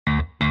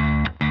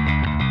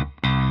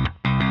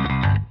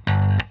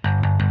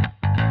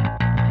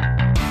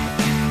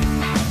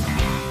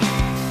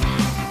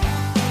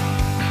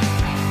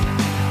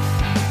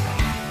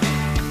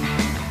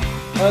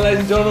Hello,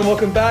 ladies and gentlemen,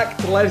 welcome back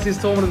to the latest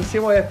instalment of the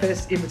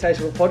CYFS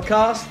Invitational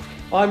Podcast.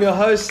 I'm your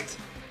host,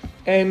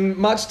 and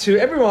much to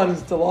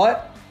everyone's delight,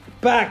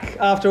 back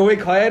after a week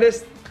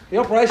hiatus. The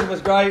operation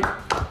was great.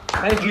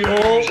 Thank you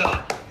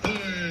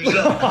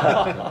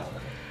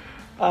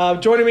all.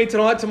 Joining me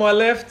tonight to my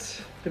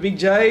left, the Big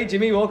J.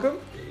 Jimmy, welcome.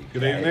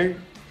 Good evening.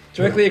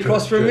 Directly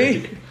across from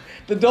me,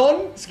 the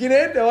Don,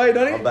 Skinhead. How are you,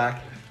 Donny? I'm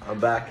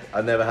back.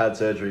 I never had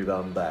surgery, but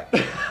I'm back.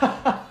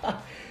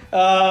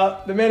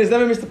 The man has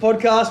never missed a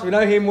podcast. We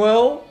know him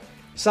well.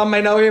 Some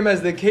may know him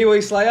as the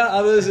Kiwi Slayer,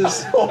 others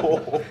as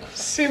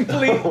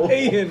simply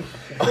Ian.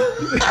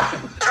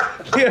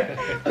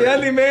 The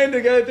only man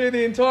to go through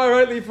the entire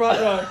Oatley front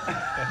row.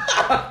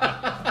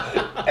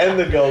 And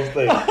the girls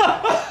thing.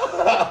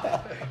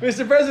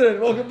 Mr. President,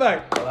 welcome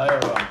back. Hello,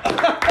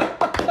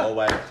 everyone.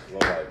 Always.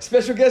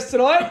 Special guest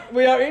tonight.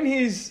 We are in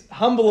his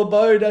humble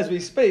abode as we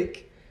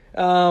speak. We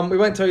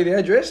won't tell you the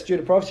address due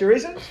to privacy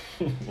reasons.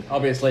 I'll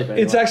be asleep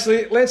anyway. It's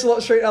actually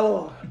Lancelot Street,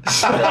 LOR.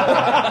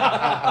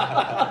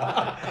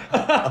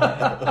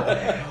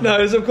 No,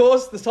 it's of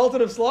course the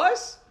Sultan of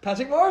Slice,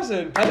 Patrick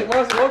Morrison. Patrick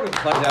Morrison, welcome.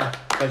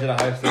 Pleasure to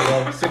host as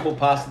well. Simple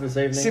pasta this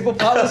evening. Simple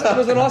pasta. It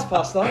was a nice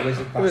pasta.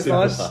 It was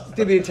nice.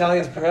 Did the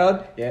Italians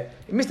proud. Yeah.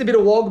 It missed a bit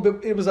of wog,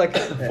 but it was okay.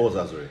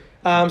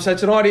 So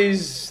tonight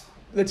is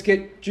let's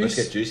get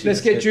juicy.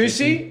 Let's get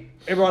juicy.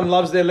 Everyone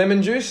loves their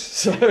lemon juice,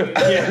 so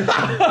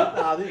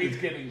yeah. It's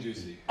getting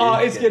juicy.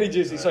 It's getting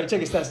juicy. So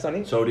check your stats,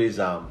 Sonny. So it is.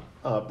 There's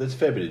a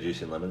fair bit of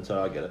juice in lemon,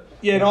 so I get it.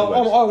 Yeah, no, I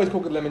always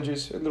cook with lemon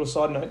juice. A little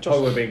side note. Josh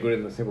would have been good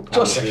in the simple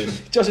pasta.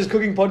 Josh's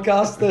cooking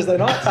podcast Thursday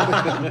nights.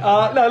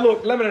 No,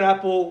 look, lemon and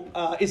apple.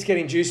 It's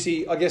getting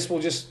juicy. I guess we'll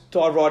just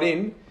dive right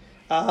in.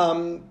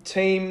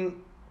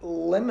 Team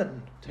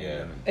Lemon.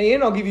 Yeah.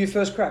 Ian, I'll give you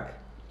first crack.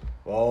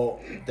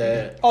 Well,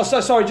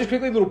 sorry. Just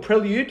quickly, a little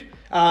prelude.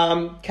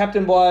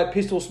 Captained by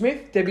Pistol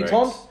Smith,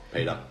 debutant.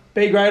 Peter.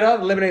 B grader,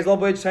 the Lebanese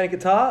Lobwedge Tony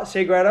Qatar.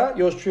 C grader,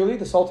 yours truly,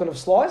 the Sultan of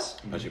Slice.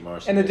 Patrick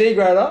Morrison. And the D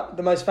grader,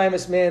 the most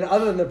famous man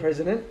other than the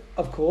president,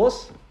 of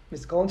course,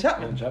 Mr. Colin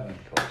Chapman. Love you,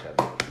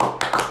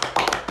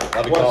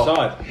 What Cole. a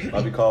side.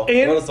 Love you, Cole.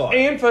 Ian, What a side.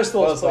 Ian, first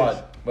thoughts, What a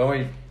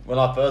please. side. When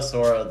I first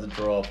saw it at the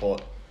draw, I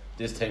thought,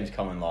 this team's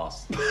coming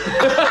last.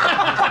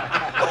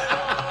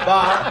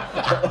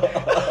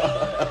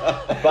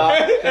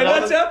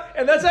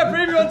 And that's our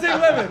preview on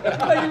Team Lemon.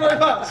 Thank you very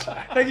much.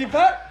 Thank you,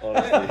 Pat.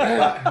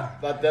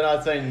 But then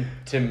I'd seen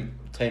Team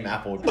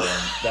Apple draw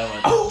and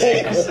that went,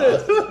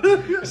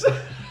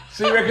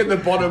 So you reckon the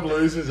bottom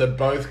losers are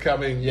both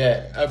coming?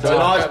 yeah. Both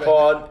Tonight's coming-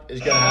 pod is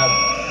going to have...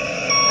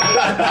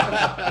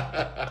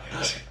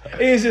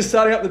 Ian's just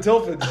starting up the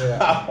Tilfords.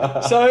 Yeah.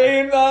 So,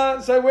 Ian,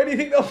 so where do you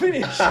think they'll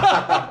finish?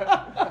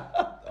 I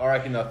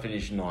reckon they'll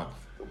finish 9th.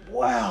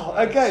 Wow,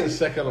 okay. The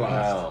second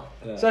last. Wow.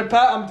 So,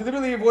 Pat, I'm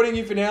deliberately avoiding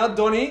you for now.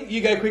 Donnie, you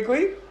go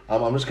quickly.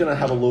 I'm just going to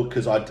have a look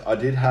because I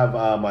did have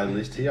my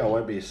list here. I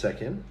won't be a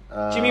second.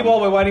 Jimmy, while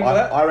we're waiting for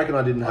that. I reckon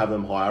I didn't have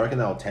them high. I reckon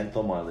they were 10th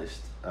on my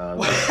list.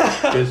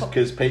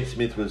 Because Pete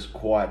Smith was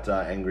quite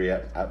angry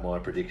at my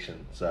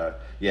prediction. So,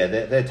 yeah,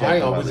 they're 10th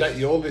Hang on on, my was list. that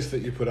your list that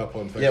you put up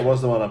on Facebook? Yeah, it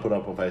was the one I put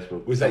up on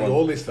Facebook. Was that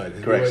your list though? 'Cause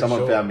you Correct, weren't someone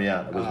sure. found me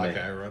out. It was me.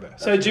 Okay,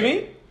 right. So,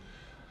 Jimmy?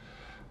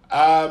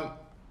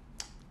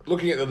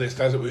 Looking at the list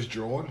as it was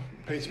drawn,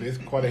 Pete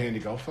Smith, quite a handy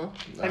golfer.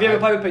 Have you ever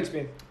played with Pete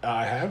Smith?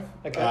 I have.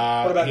 Okay.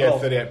 What about he had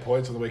golf? 38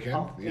 points on the weekend.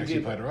 Oh, he you actually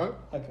did. played alright.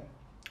 Okay.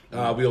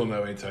 We all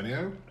know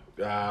Antonio.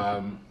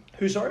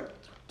 Who, sorry?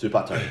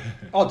 Two-part Tony.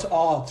 Tony.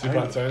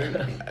 Two-part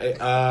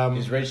Tony.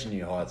 He's reaching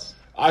new heights.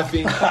 I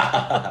think,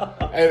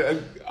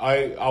 and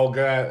I'll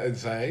go out and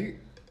say,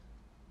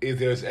 if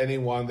there was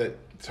anyone that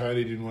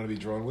Tony didn't want to be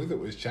drawn with, it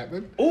was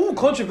Chapman. Oh,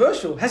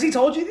 controversial. Has he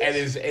told you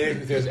this? And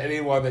if there's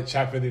anyone that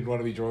Chapman didn't want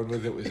to be drawn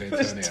with, it was It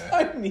was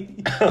Antonio.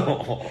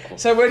 Tony.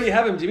 So where do you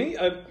have him, Jimmy?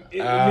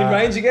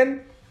 Mid-range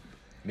again?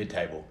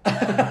 Mid-table.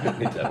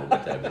 Mid-table.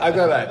 I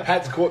don't know.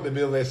 Pat's caught in the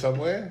middle there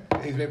somewhere.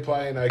 He's been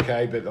playing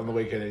okay, but on the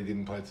weekend he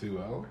didn't play too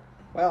well.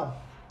 Wow.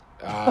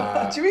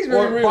 Jimmy's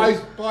very real.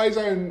 By his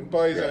own.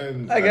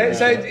 Okay,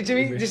 so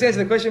Jimmy, just answer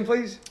the question,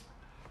 please.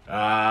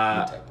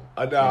 I know.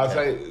 I'd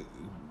say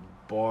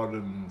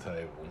bottom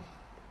table.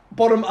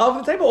 Bottom of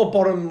the table or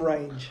bottom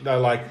range? No,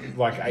 like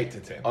 8 to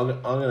 10.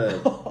 I'm going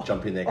to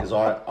jump in there because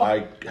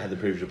I had the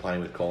privilege of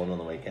playing with Colin on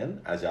the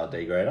weekend as our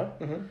D grader.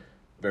 Mm-hmm.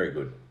 Very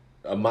good.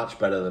 Much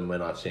better than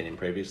when I've seen him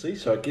previously.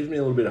 So it gives me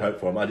a little bit of hope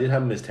for him. I did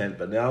have him as 10th,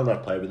 but now that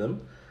I've played with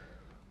him,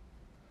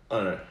 I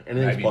don't know.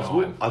 Anything's Maybe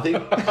possible. 9. I think.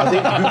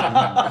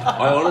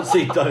 I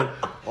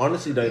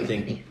honestly don't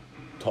think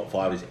top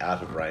 5 is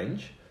out of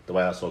range. The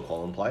way I saw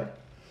Colin play.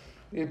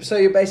 So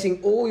you're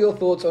basing all your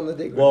thoughts on the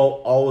D grade?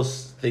 Well, I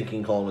was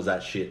thinking Colin was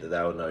that shit that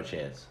they were no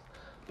chance.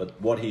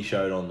 But what he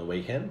showed on the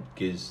weekend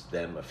gives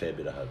them a fair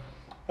bit of hope.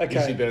 Okay.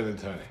 Is he better than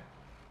Tony?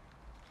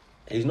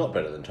 He's not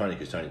better than Tony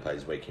because Tony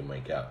plays week in,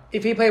 week out.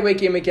 If he played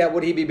week in, week out,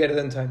 would he be better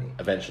than Tony?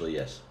 Eventually,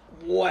 yes.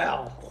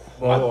 Wow.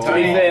 Well,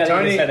 Tony did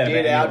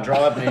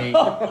outdrive me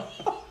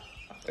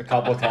a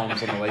couple of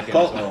times on the weekend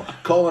as well.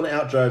 Colin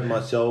outdrove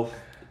myself,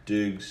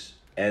 Dukes,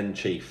 and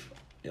Chief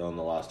on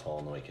the last hole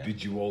on the weekend.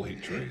 Did you all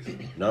hit trees?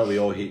 No, we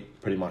all hit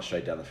pretty much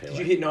straight down the Did fairway.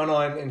 you hit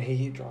 9-9 and he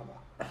hit driver?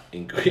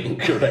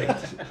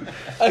 Incorrect.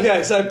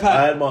 Okay, so I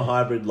Pat, had my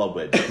hybrid lob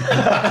wedge.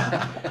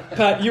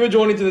 Pat, you were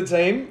joined into the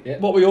team. Yeah.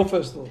 What were your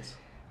first thoughts?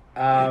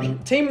 Um,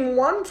 Team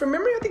 1 from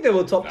memory? I think they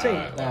were top team.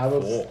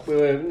 we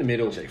were in the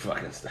middle. Check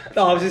fucking stats.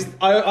 No,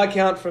 I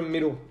count from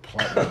middle.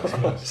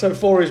 So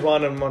 4 is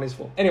 1 and 1 is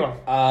 4. Anyway.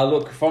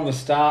 Look, from the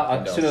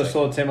start, as soon as I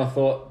saw second. the team, I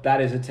thought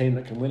that is a team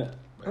that can win it.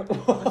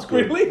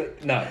 Really?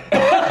 No.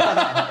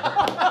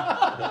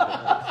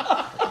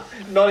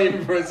 Not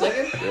even for a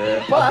second.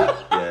 Yeah.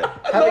 But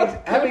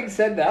Yeah. having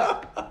said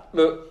that,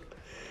 look,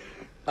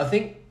 I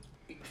think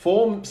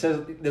form says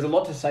there's a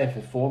lot to say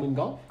for form in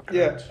golf,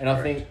 Yeah. and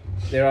I think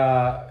there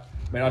are.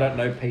 I mean, I don't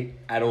know Pete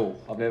at all.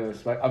 I've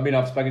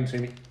spoken to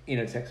him in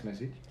a text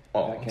message.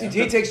 Oh. That Did counts.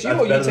 he text you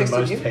That's or you better than texted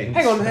most him? teams.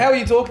 Hang on, how are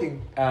you talking?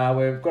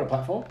 We've got a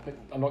platform, but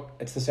I'm not.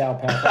 It's the Sour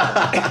Power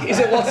platform. Is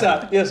it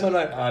WhatsApp? Yes or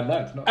no? No,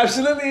 it's not.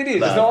 Absolutely it is.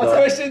 No, It's not it's a not.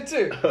 question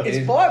too. It's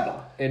is. Fiverr.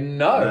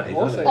 No, No, he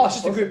also. doesn't. Oh, it's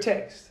just a group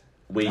text.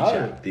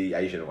 WeChat, the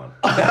Asian one.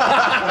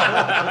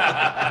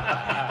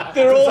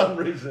 They're For some all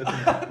reason.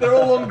 they're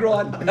all on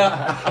grind. We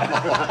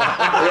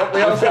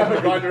also have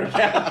a grinder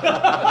account.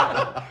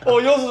 Oh,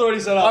 yours is already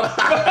set up.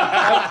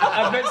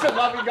 I've met some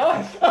lovely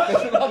guys.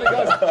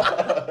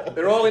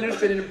 They're all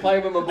interested in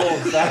playing with my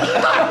balls. So.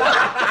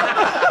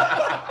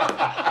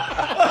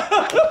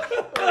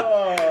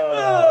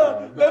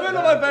 They're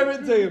not my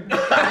favourite team.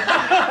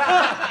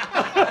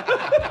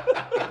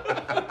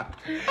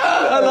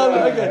 I love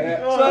it. Okay.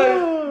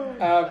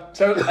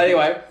 So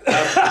anyway,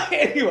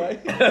 Anyway.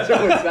 that's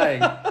what we're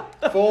saying.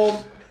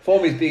 Form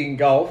is big in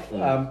golf.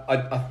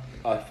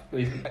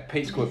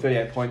 Pete scored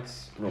 38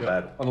 points Not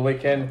bad. on the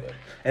weekend.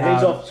 And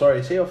he's off, sorry,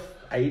 is he off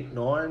 8,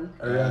 9,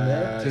 around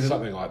there?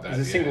 Something like that.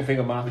 There's a single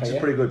finger marker. Which is yeah?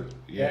 pretty good.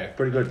 Yeah.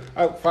 Pretty good.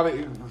 Oh,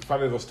 funny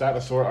little stat.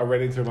 I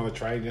ran into him on the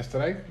train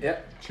yesterday. Yeah.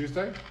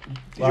 Tuesday.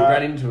 Did you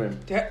run into him?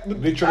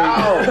 Literally.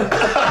 Oh,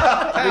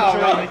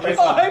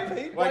 hey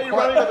Pete. Why are you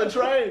running on the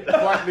train?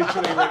 Quite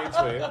literally ran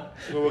into him.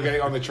 We were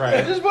getting on the train.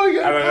 And I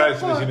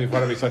noticed he was in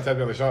front of me, so I tapped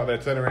him on the shoulder. I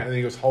turned around and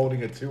he was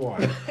holding a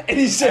 2-iron. And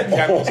he said,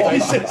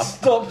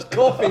 stop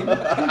coughing.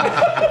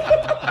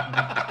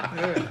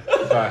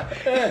 So,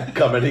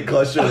 Come any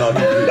closer and I'll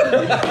give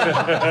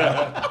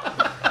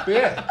you.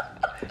 yeah.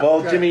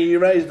 Well, Jimmy, you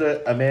raised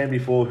a man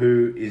before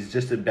who is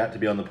just about to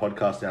be on the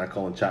podcast now,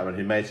 Colin Chapman,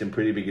 who made some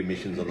pretty big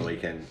admissions on the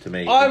weekend to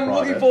me. I'm in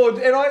private. looking forward,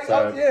 and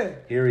So yeah.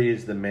 here he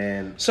is, the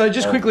man. So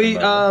just of quickly,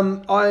 the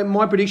moment.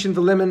 my prediction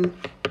for Lemon,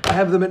 I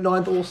have them at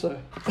 9th also.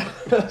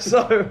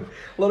 So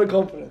a lot of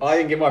confidence. I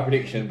didn't give my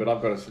prediction, but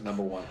I've got us at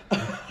number 1.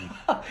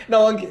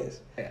 No one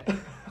cares. Yeah.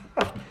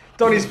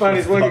 Donny's phone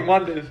is working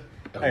wonders.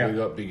 Have we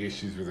got big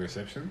issues with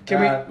reception?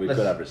 Can We could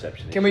have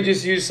reception. we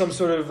just use some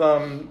sort of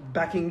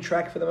backing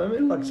track for the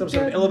moment, like some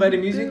sort of elevator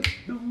music?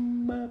 I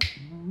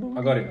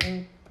got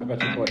him. I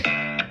got your point.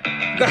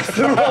 That's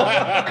the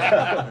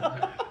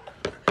wrong.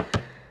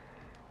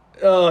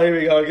 Oh, here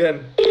we go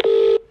again.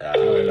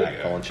 We're back,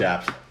 Colin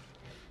Chaps.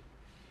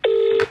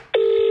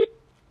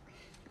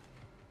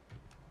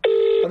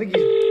 I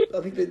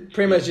think that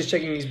Primo's just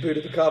checking his boot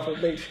at the car for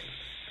me.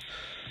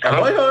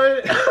 Ahoy,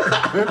 hoy.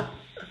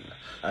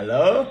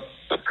 Hello?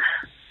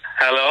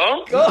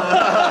 Hello?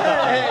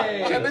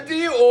 Hey. Chapman, do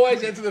you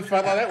always enter the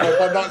front like that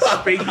by not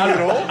speaking at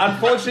all?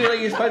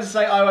 Unfortunately, you're supposed to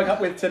say I woke up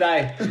with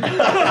today.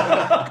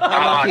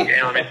 Oh,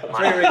 damn it.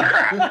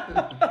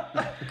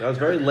 That was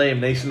very Liam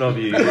Neeson of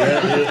you.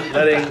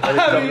 Letting Have a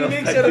someone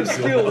unique else set of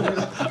take your-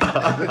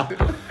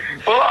 skills.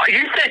 Well,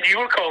 you said you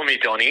were calling me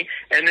Donny,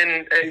 and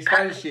then He's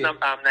trying to Pat's shit.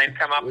 name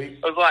come up. I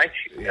was like,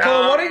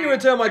 Colin, why don't you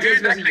return my text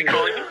who's actually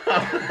message?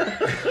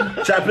 calling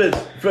me? Chappers,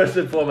 first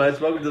and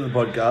foremost, welcome to the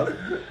podcast.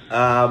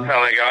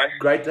 Hello, guys.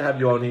 Great to have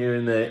you on here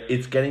in the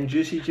It's Getting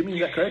Juicy, Jimmy,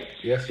 is that correct?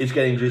 Yes. It's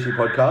Getting Juicy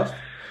podcast.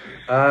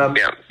 Yeah.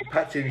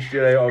 Pat's in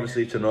studio,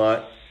 obviously,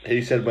 tonight.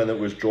 He said when it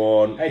was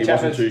drawn, Hey, he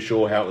Chappers. wasn't too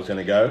sure how it was going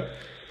to go.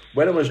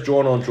 When it was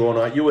drawn on draw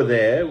night, you were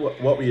there.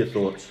 What were your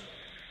thoughts?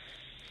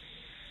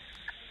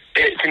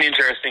 It's an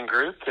interesting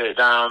group that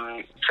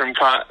from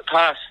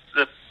past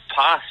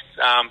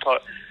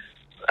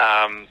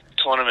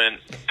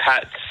tournament,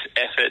 Pat's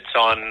efforts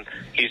on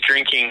his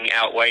drinking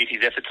outweighed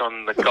his efforts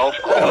on the golf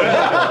course.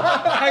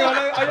 Hang on,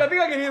 I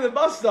think I can hear the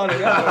bus starting.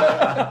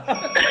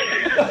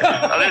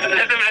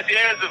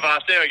 There's the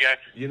bus. There we go.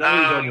 You know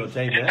who's on your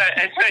team, yeah?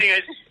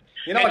 Antonio's,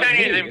 You know I can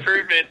hear Antonio's you.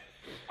 improvement.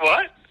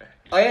 What?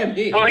 I am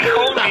here. Well, he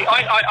called me.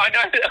 I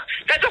know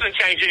that doesn't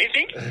change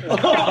anything.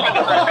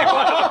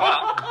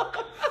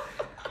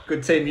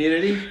 Good team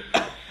unity.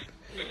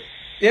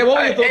 Yeah,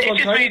 what were your thoughts It on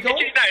just Tony, means-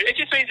 Colin? it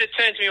just means it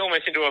turns me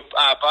almost into a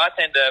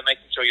bartender,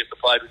 making sure you're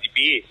supplied with your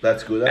beer.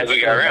 That's good. That's As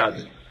we go not around.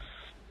 bad.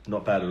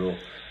 Not bad at all.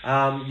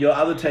 Your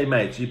other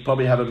teammates, you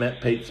probably haven't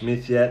met Pete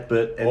Smith yet,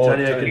 but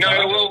Antonio Tony. can...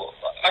 No, well,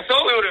 I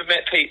thought we would have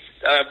met Pete,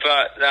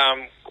 but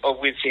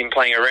with him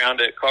playing around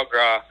at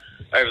Cogra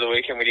over the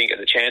weekend, we didn't get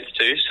the chance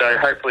to. So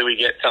hopefully we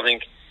get something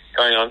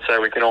going on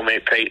so we can all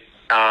meet Pete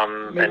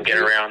and get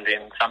around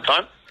in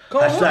sometime.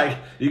 Hashtag,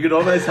 you could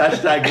almost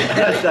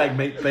hashtag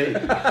meet Pete.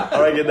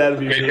 I reckon that'd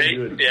be really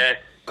good. Yeah.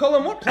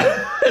 Colin, what play?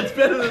 It's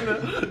better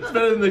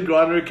than the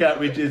grinder account,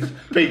 which is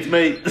Pete's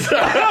meat.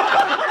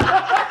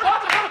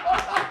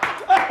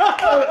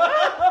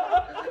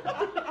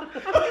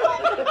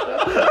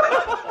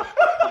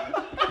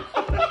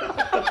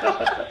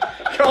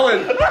 Colin.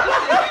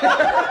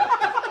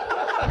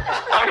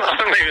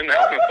 I'm leaving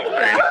that one for you.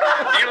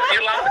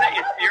 You're laughing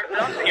at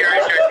your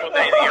own joke more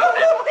than anything else.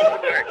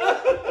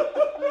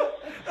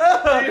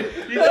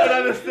 You don't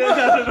understand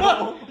that at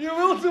all. You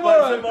will But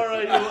tomorrow. tomorrow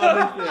you'll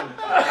understand.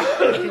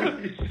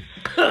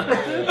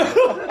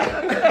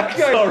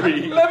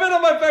 Sorry. Lemon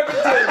are my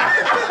favourite team.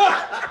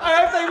 I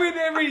hope they win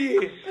every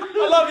year.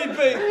 I love you,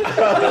 Pete.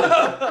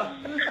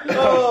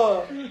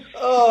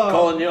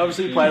 Colin, you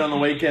obviously played on the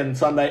weekend,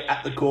 Sunday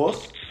at the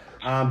course.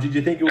 Did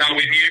you think it was...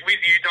 With you,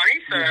 Donnie.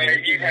 So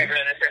you have an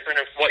assessment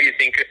of what you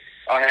think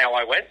on how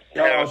I went.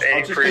 Yeah, I was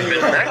just giving you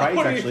a lot of praise,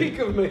 What do you actually. think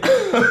of me?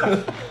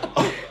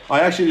 I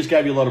actually just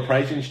gave you a lot of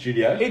praise in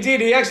studio. He did.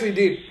 He actually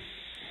did.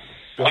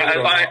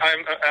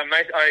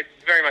 I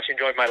very much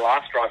enjoyed my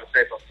last drive at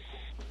Cecil.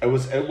 It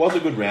was a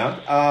good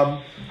round.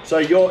 So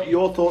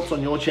your thoughts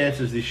on your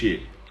chances this year?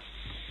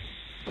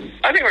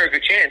 I think we're a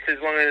good chance as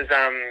long as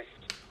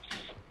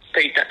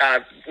Pete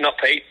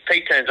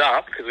turns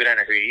up, because we don't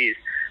know who he is,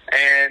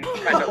 and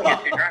Pat doesn't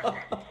get too drunk.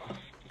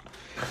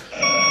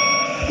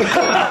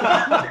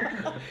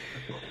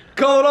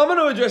 Colin, I'm going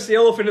to address the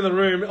elephant in the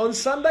room. On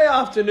Sunday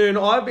afternoon,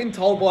 I've been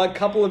told by a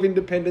couple of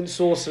independent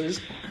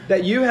sources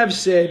that you have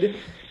said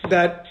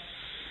that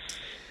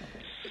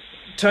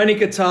Tony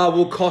Qatar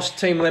will cost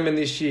Team Lemon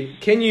this year.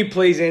 Can you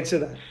please answer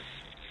that?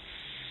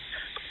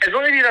 As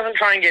long as he doesn't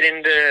try and get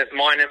into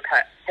mine and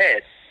Pat's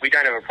head, we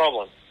don't have a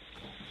problem.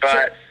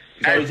 But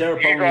So is there a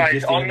problem with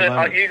just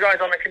you guys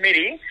on the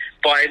committee,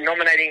 by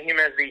nominating him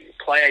as the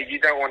player you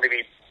don't want to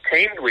be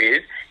teamed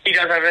with, he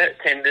does have a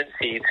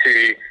tendency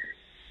to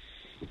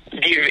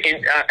give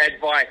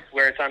advice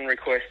where it's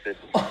unrequested.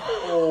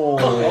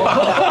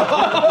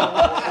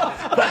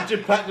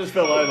 Pat just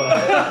fell over.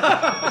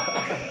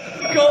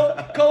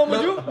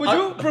 Colin, would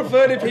you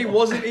prefer it if he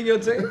wasn't in your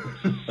team?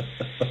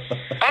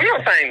 I'm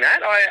not saying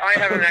that. I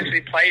haven't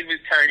actually played with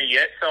Tony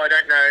yet, so I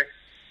don't know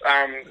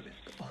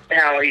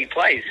how he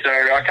plays. So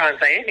I can't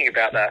say anything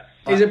about that.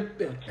 Is it?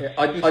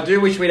 I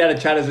do wish we'd had a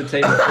chat as a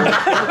team.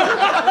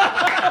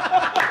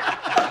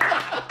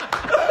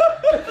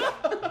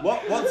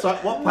 What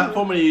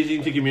platform are you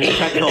using to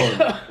communicate, Colin?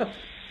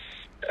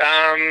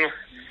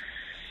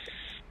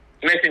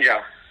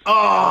 Messenger.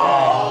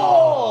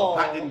 Oh!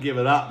 Pat didn't give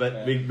it up,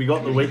 but we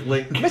got the weak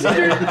link.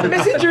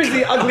 Messenger is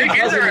the ugly You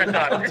cousin.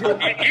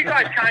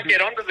 guys can't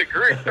get onto the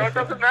group, so it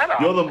doesn't matter.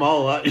 You're the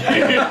mole, aren't you?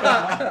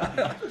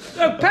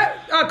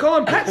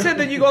 Colin, Pat said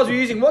that you guys were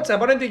using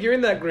WhatsApp. I don't think you're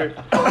in that group.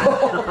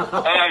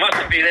 Oh,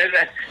 mustn't be. There's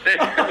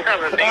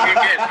another thing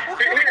again.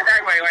 Wait. Who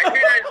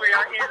knows we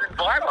aren't using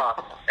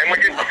Viber? And we're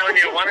just telling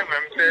you one of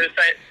them to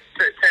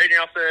turn you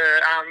off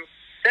the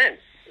send.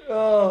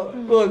 Oh,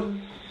 look.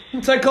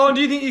 So, Colin,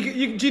 do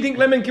you think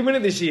Lemon can win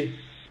it this year?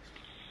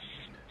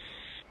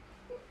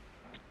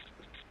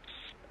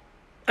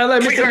 Hello,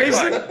 Mr.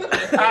 Neeson.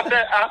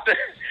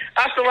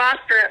 After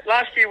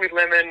last year with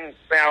Lemon,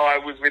 now I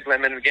was with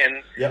Lemon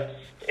again. Yep.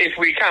 If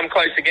we come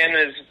close again,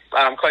 as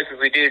close as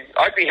we did,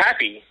 I'd be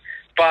happy.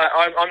 But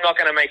I'm not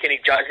going to make any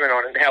judgment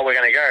on how we're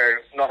going to go,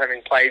 not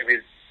having played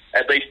with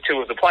at least two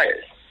of the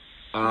players.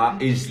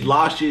 Is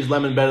last year's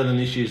Lemon better than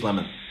this year's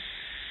Lemon?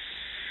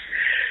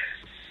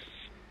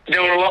 There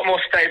were a lot more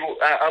stable,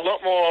 a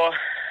lot more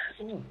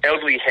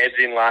elderly heads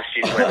in last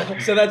year's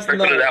Lemon. So that's the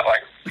Put it number. that way.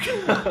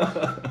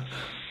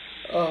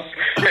 who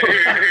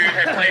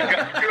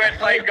had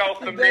played golf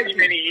for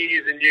many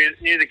years and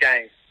knew the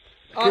game.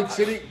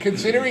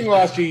 Considering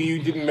last year you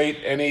didn't meet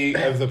any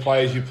of the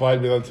players you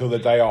played with until the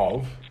day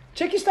of.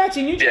 Check your stats.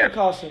 You knew Trevor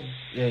Carlson.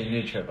 Yeah, you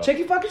knew Trevor. Check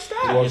your fucking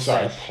stats. Well,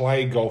 sorry,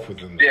 play golf with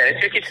them. Yeah,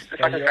 check your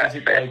fucking You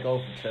obviously stats. played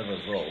golf with Trevor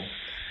as well.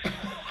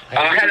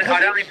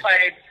 I'd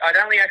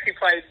only actually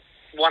played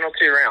one or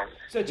two rounds.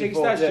 So check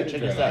your stats.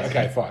 Check your stats.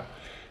 Okay, fine.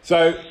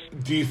 So,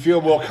 do you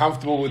feel more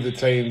comfortable with the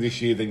team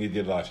this year than you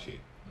did last year?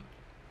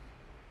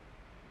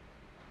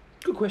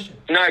 Good question.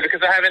 No,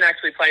 because I haven't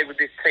actually played with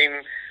this team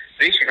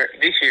this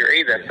year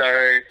either.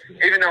 So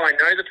even though I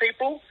know the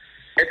people,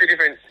 it's a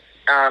different.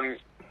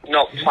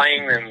 Not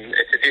playing them,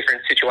 it's a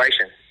different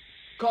situation.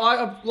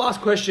 Last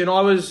question.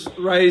 I was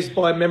raised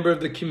by a member of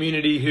the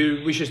community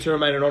who wishes to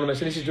remain anonymous,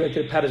 and this is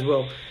directed at Pat as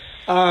well.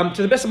 To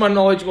the best of my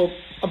knowledge, well,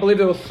 I believe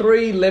there were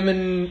 3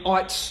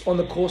 Lemonites on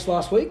the course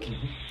last week,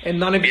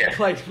 and none of you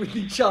played with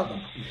each other.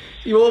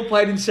 You all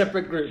played in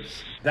separate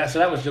groups. So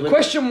that was deliberate.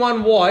 Question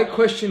 1, why?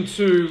 Question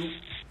 2,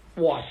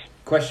 why?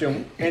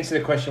 Answer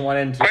the question 1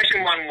 and 2.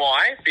 Question 1,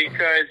 why?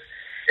 Because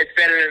it's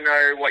better to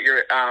know what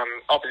your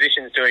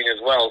opposition's doing as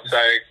well. So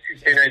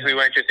who knows, we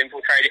weren't just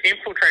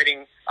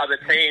infiltrating other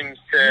teams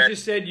You to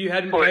just said you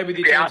hadn't put played with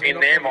your doubt teams.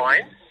 in their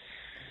mind.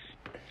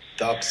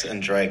 Ducks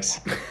and drakes.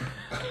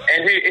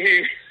 And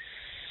who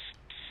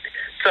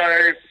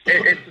so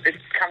it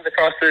comes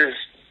across as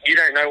you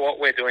don't know what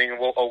we're doing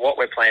or what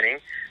we're planning,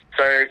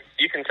 so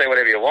you can say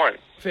whatever you want.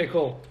 Fair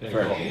call. Very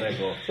cool. Fair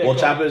Well, call.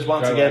 Chappers,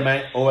 once again,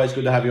 mate, always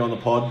good to have you on the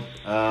pod.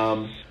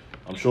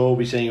 I'm sure we'll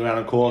be seeing you around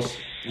on course.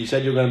 You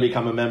said you're going to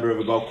become a member of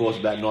a golf course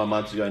about 9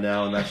 months ago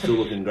now, and that's still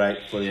looking great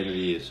for the end of the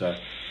year. So,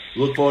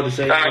 look forward to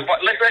seeing you.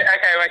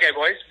 Okay,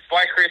 boys.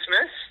 By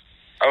Christmas,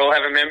 I will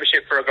have a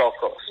membership for a golf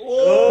course.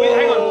 Wait,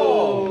 hang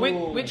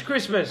on. Which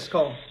Christmas,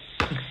 Colin?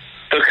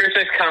 The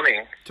Christmas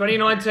coming.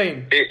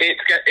 2019.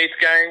 It's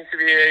going to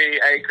be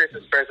a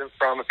Christmas present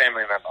from a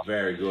family member.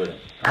 Very good.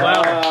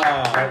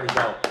 Wow. Great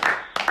result.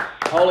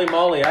 Holy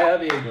moly, I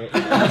have you.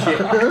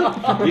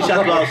 New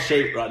South Wales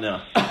sheep right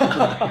now.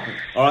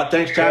 All right,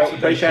 thanks, chaps. Well,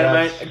 Appreciate it,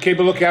 mate. And keep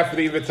a lookout for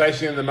the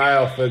invitation in the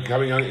mail for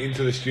coming on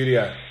into the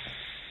studio.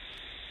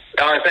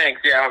 Oh,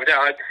 thanks. Yeah, if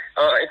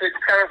it's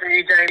coming from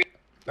you, Jamie.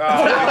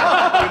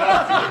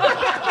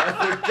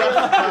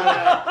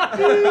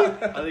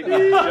 I think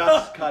we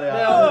just cut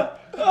out.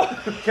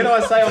 Can I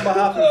say on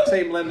behalf of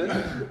Team Lemon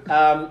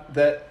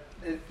that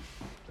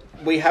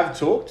we have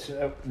talked.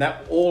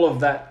 That all of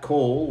that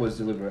call was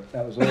deliberate.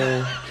 That was all.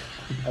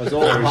 That was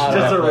all part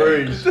of our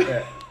ruse.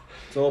 Yeah.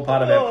 It's all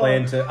part of our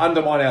plan to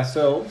undermine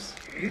ourselves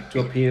to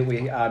appear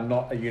we are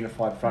not a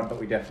unified front, but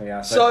we definitely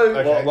are. So-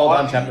 well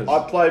done, Chappers.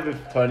 I played with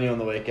Tony on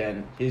the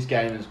weekend. His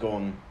game has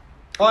gone.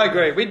 I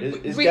agree.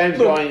 His game's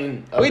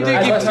going. we do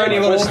give Tony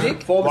a lot of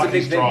stick. Form's a Like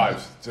big his thing.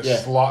 drives, just Yeah.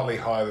 slightly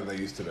higher than they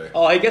used to be.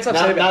 Oh, he gets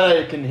upset about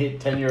Nano can hit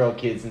 10-year-old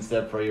kids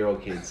instead of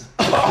 3-year-old kids.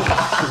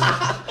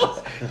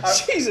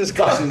 Jesus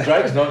Dustin Christ.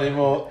 Drake's not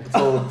anymore. It's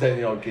all the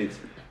 10-year-old kids.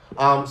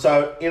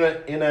 So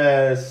in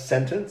a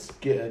sentence,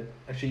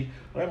 actually,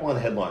 I don't mind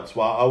the headlines.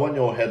 Well, I want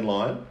your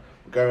headline.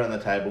 We'll go around the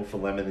table for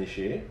Lemon this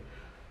year.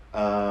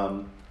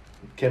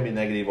 Can be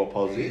negative or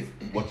positive.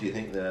 What do you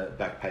think the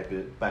back page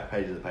of the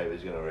paper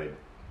is going to read?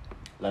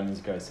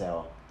 Lemons go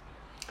sour.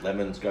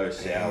 Lemons go Yeah,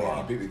 sour.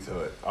 you beat me to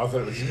it. I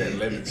thought it was just that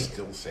lemon's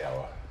still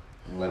sour.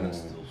 Lemons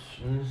still.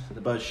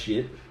 They're both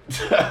shit.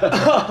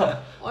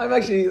 I'm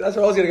actually, that's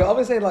where I was going to go. I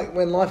was saying, like,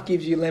 when life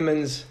gives you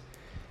lemons,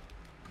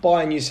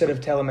 buy a new set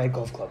of tailor-made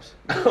golf clubs.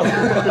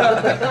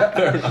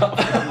 Fair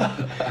enough.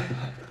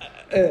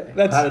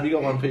 That's Have you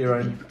got one for your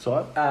own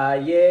side?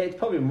 Yeah,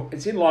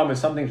 it's in line with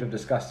some things we've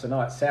discussed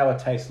tonight. Sour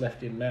taste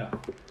left in mouth.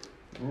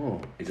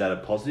 Ooh. Is that a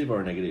positive or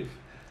a negative?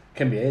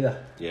 Can be either.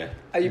 Yeah.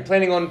 Are you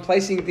planning on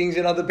placing things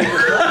in other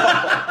people's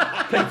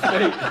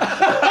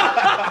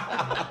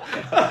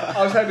I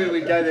was hoping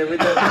we'd go there with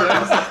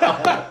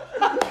that.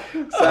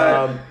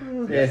 So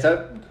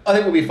I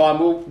think we'll be fine.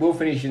 We'll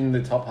finish in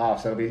the top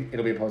half, so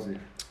it'll be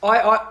positive.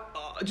 I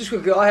just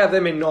quickly, I have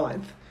them in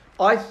ninth.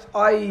 I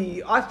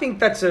think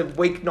that's a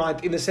weak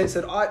ninth in the sense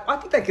that I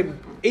think they could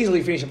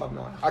easily finish above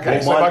 9. Okay,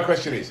 Well, so mine- my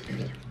question is,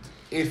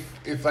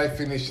 if they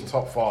finish the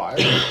top 5,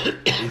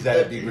 is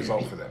that a big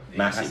result for them?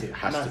 Massive.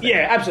 Has to be.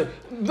 Yeah,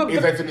 absolutely.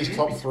 If they finish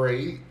top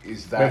 3,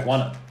 is that We've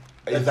won it.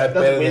 Is that That's a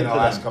better win than for them.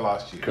 Alaska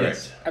last year? Correct.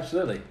 Yes,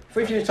 absolutely. If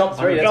we finish top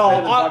 3, that's No,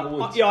 better than Tiger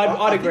Woods. yeah, I'd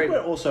I agree. think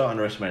we're also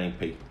underestimating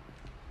Pete.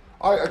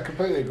 I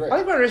completely agree. I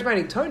think we're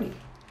underestimating Tony.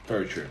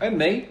 Very true. And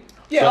me.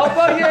 Yeah,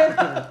 but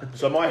yeah.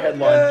 So my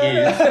headline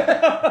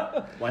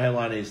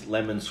is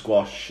Lemon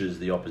squashes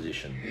the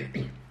opposition.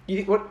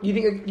 You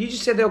think you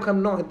just said they'll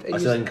come 9th? And I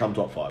you said they can come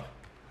top 5.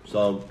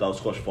 So they'll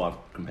squash 5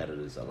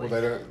 competitors at Well,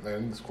 least. they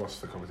didn't squash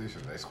the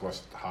competition. They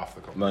squashed half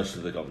the competition. Most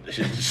of the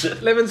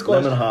competitions. Lemon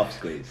squash. Lemon half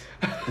squeeze.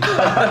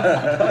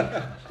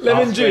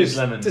 Lemon Half juice. squeeze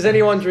lemon. Does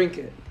anyone drink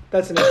it?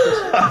 That's the next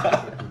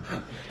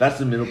question. That's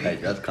the middle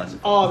page. That's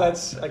classified. Oh,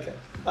 that's okay.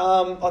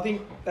 I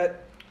think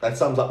that That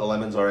sums up the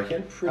Lemons, I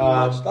reckon. pretty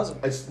much does it.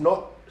 It's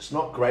not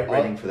great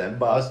rating for them,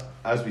 but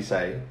as we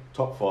say,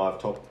 top 5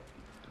 is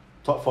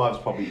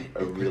probably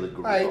a really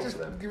good Hey, result just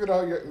for them. give it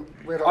all.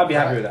 I'd be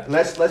happy with that.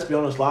 Let's be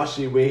honest. Last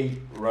year we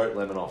wrote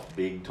Lemon off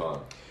big time.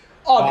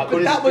 Oh,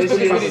 but that was this because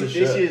we year's-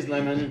 didn't. This year's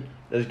Lemon,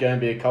 there's going to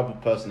be a couple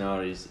of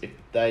personalities. If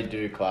they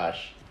do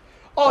clash,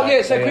 Oh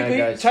yeah. So They're gonna quickly,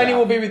 go Tony south.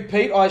 will be with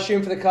Pete, I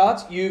assume, for the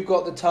cards. You've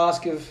got the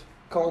task of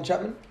Colin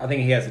Chapman. I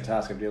think he has the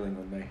task of dealing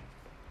with me.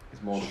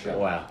 It's more the show.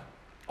 wow.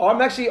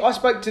 I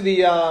spoke to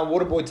the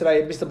water boy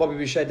today, Mr. Bobby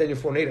Boucher, Daniel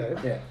Fornito,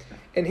 Yeah.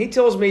 and he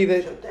tells me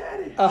that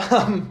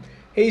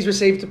he's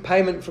received a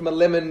payment from a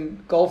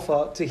Lemon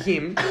golfer to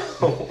him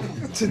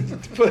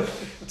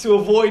to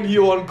avoid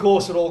you on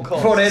course at all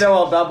costs. Fornito,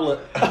 I'll double it.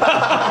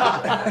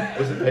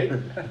 Was it Pete?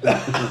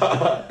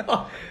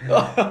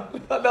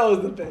 That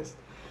was the best.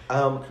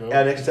 Our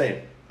next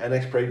team, our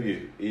next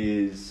preview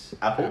is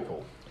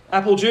Apple.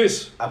 Apple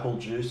juice. Apple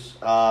Juice,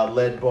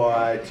 led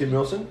by Tim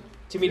Wilson.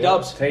 Timmy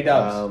Dubs.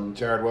 T-dubs.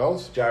 Jared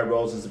Wells, Jared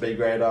Wells is the B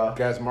grader.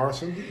 Gaz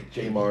Morrison.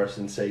 G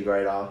Morrison, C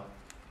grader.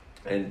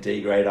 And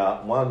D grader.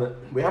 One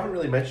that we haven't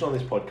really mentioned on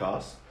this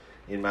podcast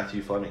in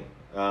Matthew Fleming.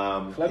 The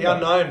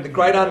unknown. The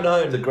great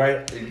unknown. The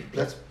great,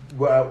 that's a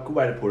good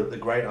way to put it, the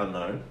great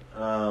unknown.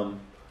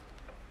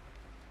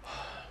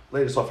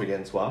 Lead us off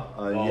again, Swa.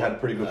 You had a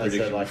pretty good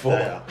prediction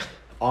before.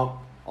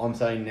 I'm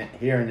saying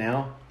here and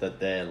now that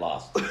they're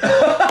last.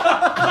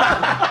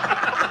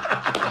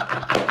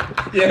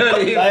 Yeah,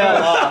 They are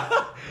last.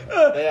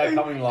 They are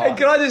coming And last.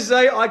 can I just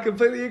say, I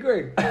completely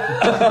agree. Look,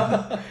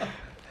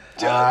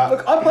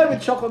 I played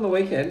with Chock on the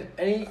weekend,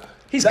 and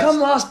He's come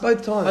last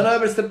both times. I know,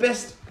 but it's the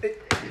best.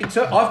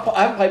 I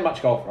haven't played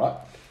much golf, right?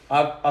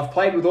 I've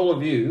played with all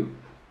of you.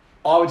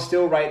 I would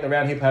still rate the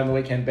round he played on the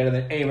weekend better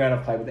than any round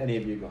I've played with any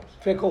of you guys.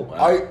 Fair call.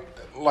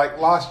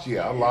 Last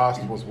year.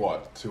 Last was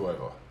what 2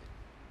 over.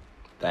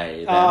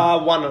 They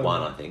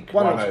one I think.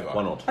 One over.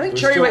 One or two. I think It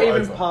was Cherry still were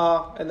even over.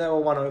 par, and they were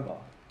 1 over.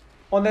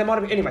 Oh, they might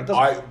have been.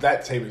 Anyway,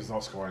 That team is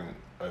not scoring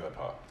over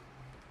par.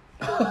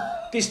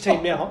 this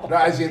team now, No,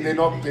 as in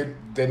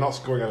they're not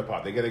scoring over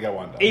par. They're going to go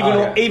under.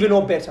 even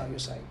or better, you're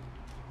saying.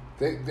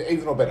 They're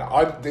even or better.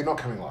 They're not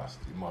coming last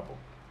in my book.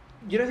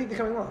 You don't think they're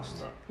coming last?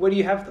 No. Where do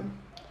you have them?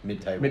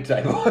 Mid-table.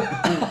 Mid-table.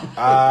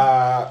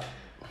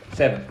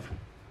 7.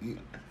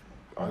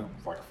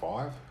 Like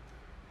 5.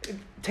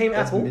 Team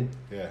That's Apple. mid-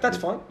 Yeah. That's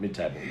fine.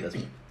 Mid-table.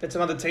 That's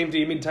another team to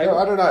your No, mid-table.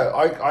 I don't know.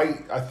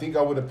 I think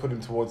I would have put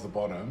him towards the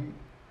bottom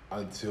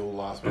until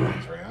last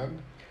week's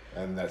round,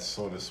 and that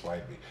sort of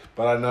swayed me.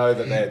 But I know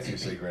that they had 2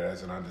 C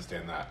graders, and I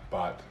understand that.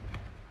 But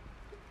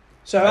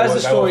So they as were,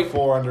 the story they were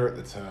 4 under at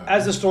the turn.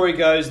 as the story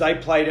goes, they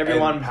played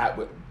everyone. And Pat,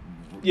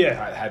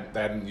 Yeah.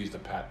 they hadn't used a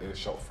Pat. It was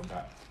shot from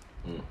Pat.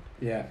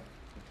 Yeah.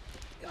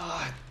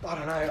 I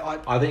don't know.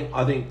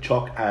 I think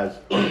Chock as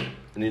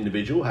an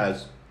individual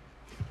has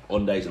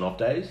on days and off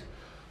days.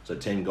 So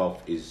team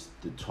golf is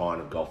the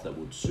kind of golf that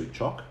would suit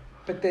Chock.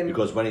 But then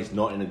Because when he's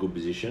not in a good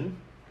position,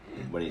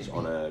 when he's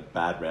on a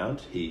bad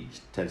round, he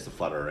tends to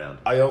flutter around.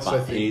 I also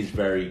but think- he's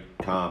very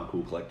calm,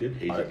 cool, collected.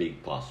 He's a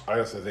big plus. I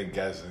also think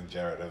Gaz and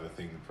Jarrett have a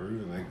thing to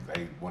prove, and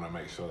they want to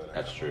make sure that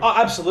That's true. Oh,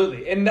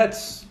 absolutely, and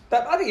that's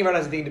that. I think everyone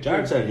has a thing to Jared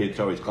prove. said he'd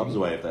throw his clubs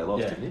away if they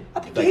lost, Yeah. didn't he? I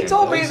think They he came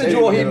told close. me in the He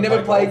draw said he'd he'd never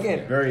never play play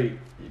again. Very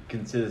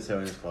consider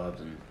selling his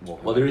clubs and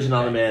walk Well, away. there is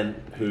another man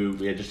who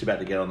we are just about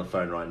to get on the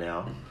phone right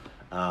now.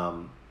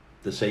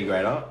 The C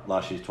grader,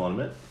 last year's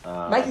tournament.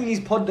 Making his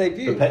pod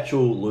debut.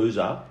 Perpetual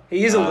loser.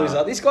 He is a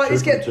loser. This guy,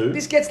 this 2 from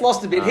 2. gets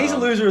lost a bit. He's a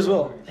loser as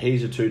well.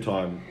 He's a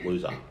 2-time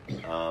loser.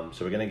 So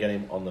we're going to get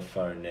him on the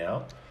phone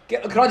now.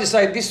 Can I just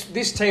say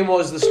this team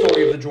was the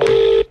story of the draw?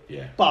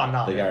 Yeah. Bar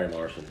none. The Gary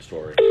Morrison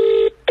story.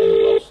 And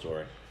the Wells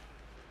story.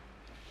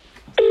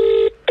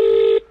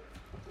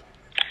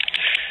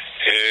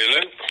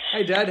 Hello.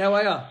 Hey Dad, how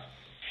are ya?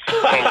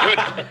 I'm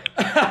good.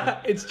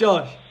 It's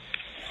Josh.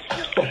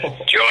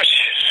 Josh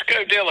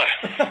Scodella.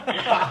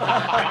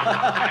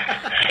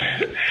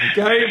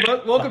 Gary,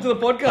 welcome to the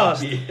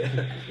podcast.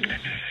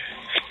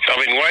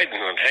 I've been waiting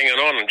and hanging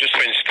on. I've just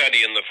been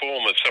studying the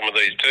form of some of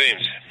these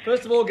teams.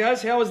 First of all,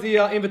 guys, how has the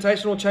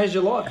Invitational changed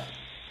your life?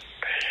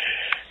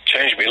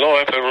 Changed my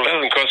life, but it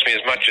hasn't cost me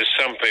as much as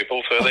some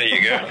people, so there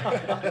you go.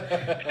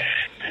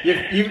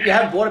 You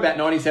have bought about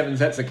 97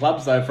 sets of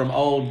clubs, though, from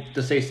old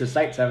deceased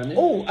estates, haven't you?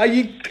 Oh, are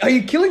you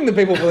killing the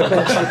people for the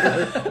clubs?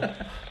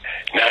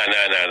 No,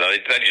 they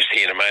just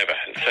hand them over.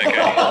 It's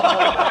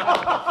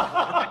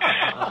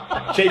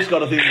okay. Chief's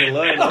got a thing to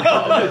learn.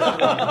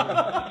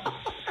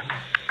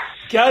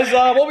 Guys,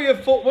 what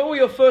were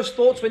your first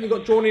thoughts when you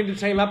got drawn into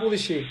Team Apple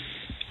this year?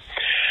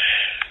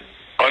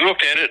 I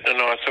looked at it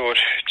and I thought,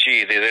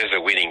 gee, there's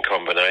a winning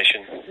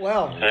combination.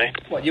 Wow. Hey?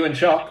 What, you and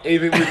Chock?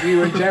 even with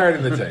you and Jarrett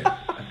in the team.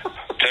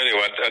 Tell you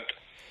what,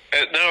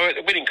 no,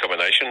 a winning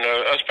combination.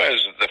 I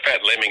suppose the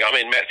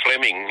Matt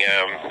Fleming,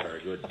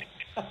 Very good.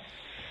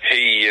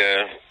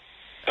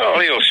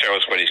 he'll show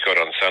us what he's got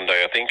on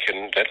Sunday, I think,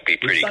 and that'll be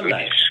pretty good.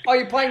 Sunday? Oh,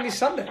 you're playing this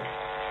Sunday?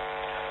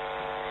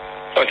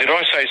 Oh, did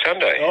I say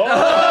Sunday?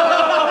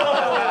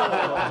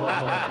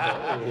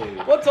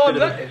 What time is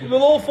that?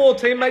 Will all 4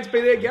 teammates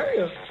be there, Gary?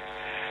 Or?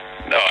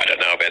 No, I don't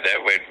know about that.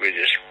 We're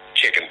just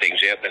checking things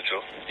out, that's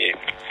all. Yeah.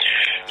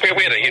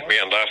 We had a hit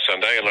round last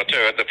Sunday, and I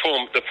tell you, the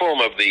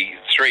form of the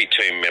 3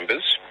 team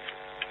members,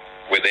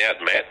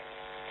 without Matt,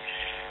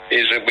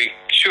 is that we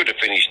should have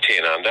finished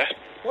 10 under.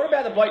 What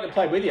about the bloke that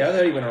played with you? I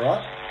heard he went all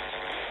right.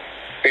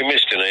 We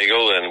missed an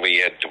eagle, and we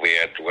had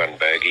 1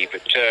 bogey,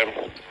 but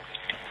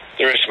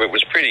the rest of it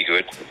was pretty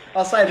good.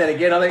 I'll say that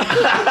again, I think.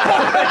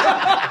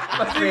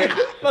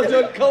 There's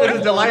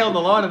a delay on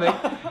the line, I think.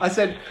 I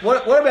said,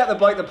 what about the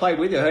bloke that played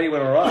with you? I heard he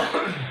went all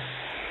right.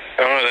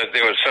 Oh,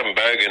 there was some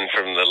bogan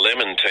from the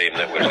Lemon team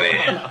that was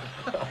there.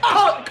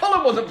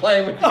 Colin wasn't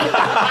playing with you. I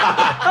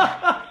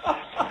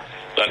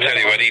tell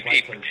you what, he's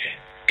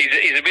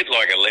a bit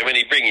like a lemon.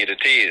 He'd bring you to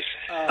tears.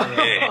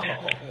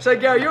 Yeah. So,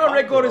 Gary, you're on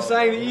record as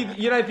saying that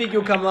you don't think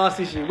you'll come last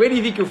this year. Where do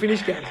you think you'll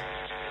finish, guys?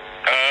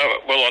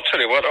 Well, I'll tell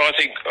you what. I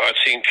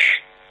think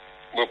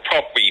we'll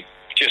probably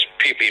just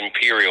pip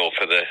Imperial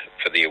for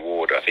the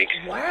award. I think.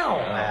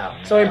 Wow.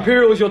 So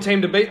Imperial is your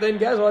team to beat then,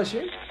 Gaz, I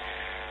assume?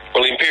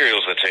 Well,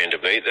 Imperial's the team to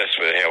beat. That's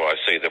how I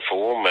see the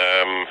form.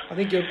 I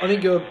think you're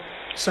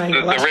saying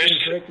The the last rest, team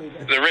correctly.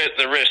 Gaz.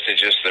 the rest is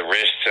just the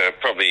rest.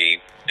 Probably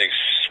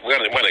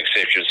one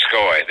exception,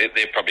 Sky.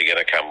 They're probably going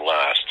to come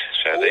last.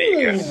 So there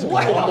you go.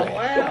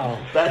 Wow.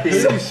 That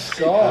is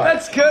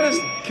That's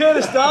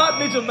Curtis Dart,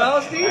 Mitchell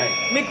Malasty,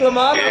 Mick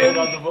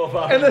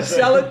Lamarca, and the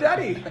Salad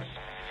Daddy.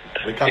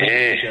 We're coming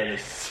Yeah. to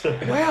Curtis.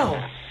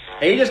 Wow.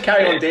 Are you just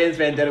carrying on Dan's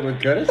vendetta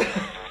with Curtis?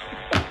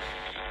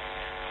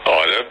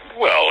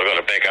 Well, I've got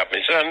to back up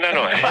my son, don't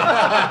I?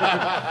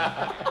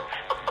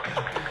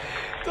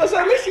 So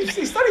at least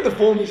he's studied the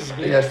form. He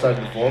has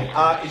studied the form.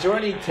 Is there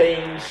any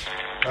teams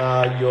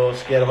you're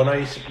scared of? I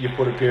know you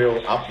put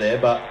Imperial up there,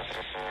 but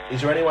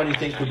is there anyone you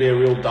think could be a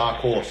real dark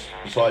horse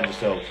besides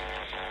yourselves?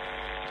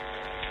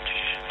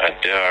 A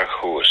dark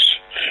horse.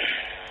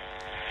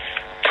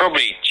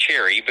 Probably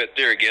Cherry, but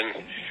there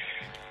again,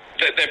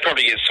 they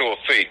probably get sore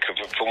feet. 'Cause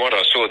from what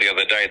I saw the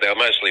other day, they were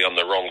mostly on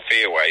the wrong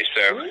fairway.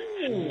 So,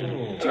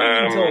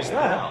 Tell us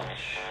that.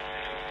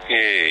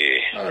 yeah,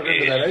 I don't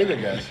remember that either,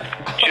 guys.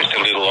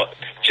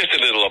 just a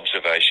little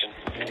observation.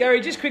 Gary,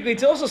 just quickly,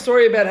 tell us a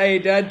story about how your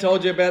dad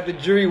told you about the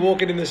jury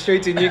walking in the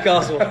streets in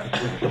Newcastle.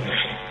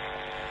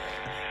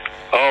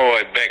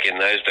 Oh, back in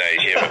those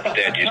days, yeah, my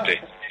dad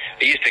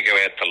used to go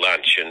out for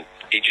lunch, and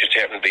he just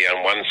happened to be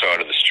on one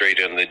side of the street,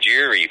 and the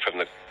jury from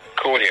the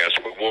courthouse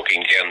were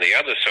walking down the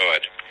other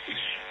side,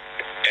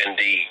 and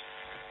he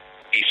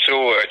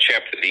saw a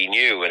chap that he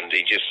knew, and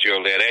he just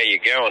yelled out, "How you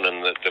going?"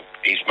 And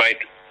his mate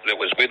that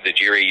was with the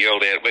jury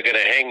yelled out, "We're going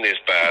to hang this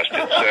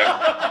bastard."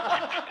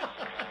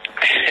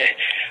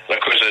 So, of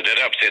course, it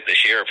upset the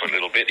sheriff a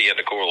little bit. He had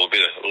to call a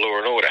bit of law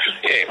and order.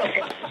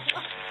 Yeah.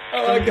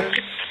 Okay.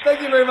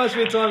 Thank you very much for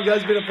your time, guys.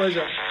 It's been a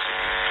pleasure.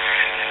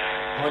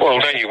 Well,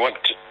 don't you want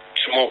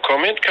some more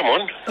comment? Come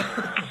on.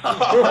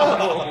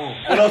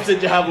 What else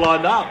did you have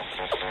lined up?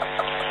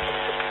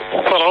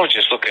 Well, I was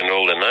just looking at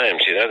all the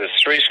names.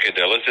 There's 3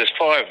 Scadellas. There's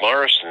 5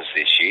 Morrisons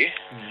this year.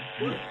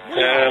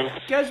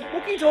 Guys,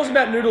 what can you tell us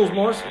about Noodles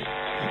Morrison?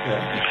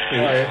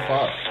 Yeah,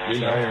 5.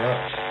 You're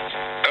right.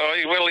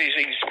 Well,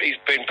 he's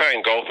been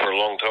playing golf for a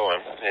long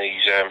time.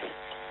 He's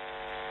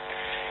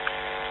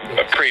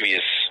a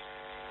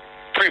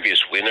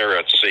previous winner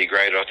at C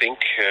grade, I think.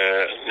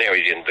 Now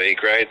he's in B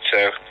grade,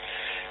 so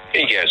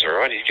he goes all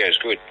right. He goes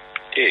good.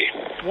 Yeah.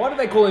 Why do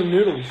they call him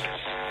Noodles?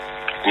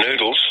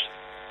 Noodles?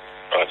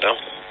 I don't know.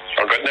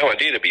 I've got no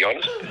idea, to be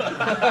honest.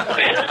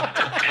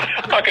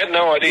 I got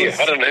no idea.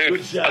 I don't know who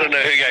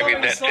gave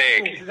him that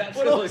tag. That's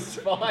really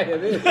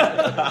inspired, isn't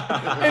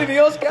it? Anything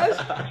else, guys?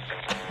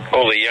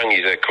 All the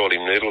youngies that called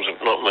him Noodles,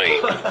 not me.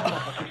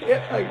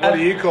 Yeah, okay. What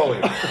do you call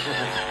him?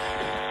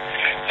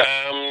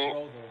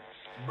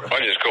 I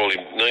just called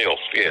him Neil.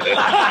 Yeah,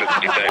 that's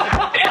his name.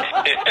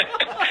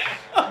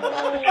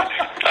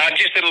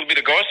 Just a little bit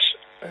of goss.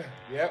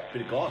 Yep.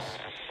 Bit of goss.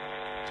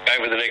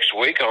 Over the next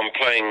week, I'm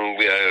playing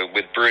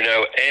with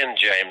Bruno and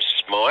James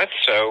Smythe,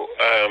 so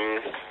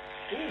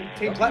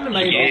Team Platinum,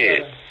 mate.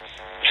 yeah.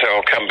 So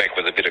I'll come back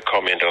with a bit of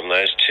comment on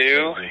those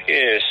two.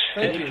 Yes.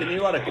 Can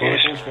you write a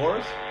Chronicles for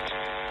us?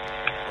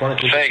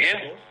 Say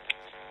again?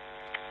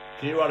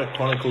 Can you write a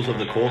Chronicles of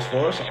the course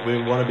for us? We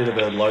want a bit of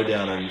a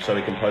lowdown, and so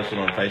we can post it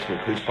on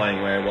Facebook. Who's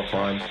playing where, what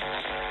times?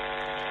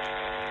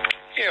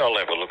 Yeah, I'll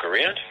have a look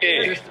around.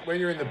 Yeah. Just when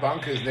you're in the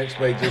bunkers next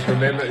week, just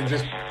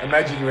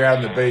imagine you're out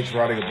on the beach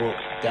writing a book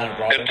down at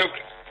Brighton. It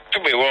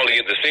took me a while to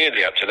get the sand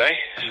out today.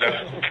 So.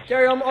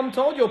 Gary, I'm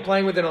told you're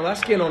playing with an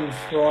Alaskan on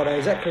Friday.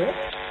 Is that correct?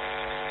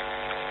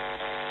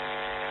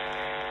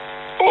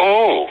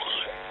 Oh,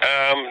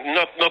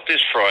 not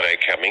this Friday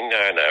coming.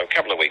 No, a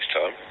couple of weeks'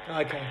 time.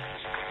 Okay.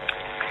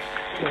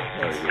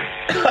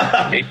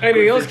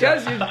 Anything else,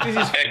 guys?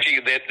 Actually,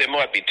 there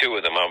might be 2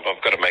 of them. I've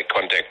got to make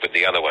contact with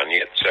the other one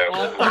yet, so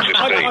we'll just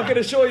see. I can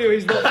assure you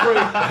he's not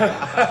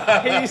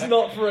free. He's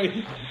not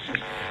free.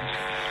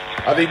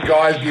 I think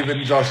Guy's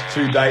given Josh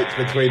 2 dates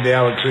between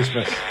now and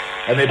Christmas,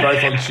 and they're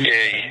both on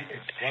Tuesday.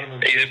 Yeah,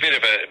 he's a bit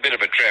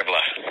of a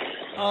traveller.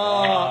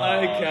 Oh,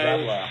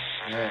 okay.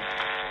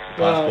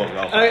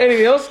 Passport,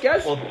 Anything else,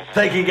 guys? Well,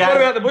 thank you, guys. What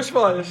about the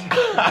bushfires?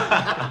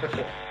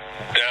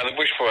 No, the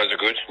bushfires are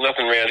good.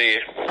 Nothing around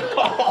here.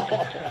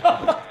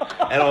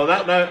 And on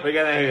that note, we're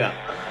going to hang up.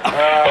 All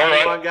right.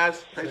 Everyone,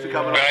 guys. Thanks for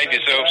coming. Behave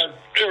yourselves.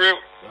 Hooroo.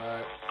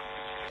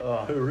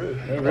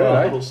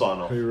 Hooroo. Little sign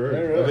off.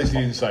 At least you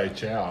didn't say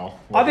ciao.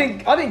 I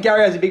think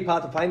Gary has a big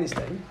part to play in this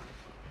team.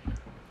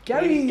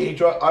 Gary,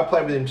 I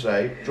played with him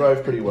today.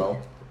 Drove pretty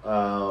well.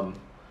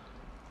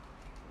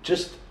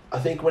 I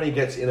think when he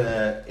gets in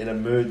a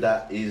mood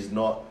that is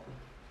not,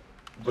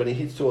 when he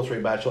hits 2 or 3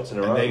 bad shots in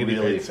a row, it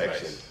really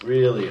affects him.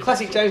 Really.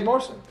 classic James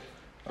Morrison.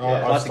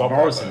 I've stopped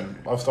Morrison.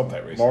 I've stopped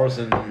that recently.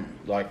 Morrison,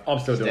 I'm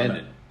still doing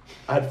it.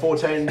 I had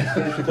 14,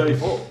 finished with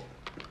 34.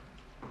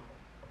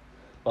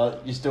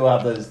 But you still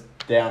have those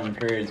down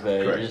periods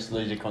where Correct. you just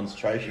lose your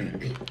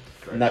concentration,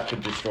 and that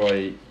could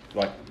destroy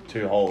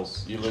 2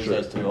 holes. You lose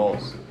those 2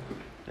 holes,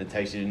 it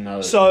takes you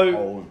another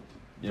hole.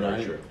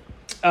 Very true.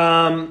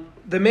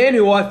 The man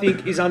who I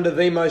think is under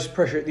the most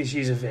pressure at this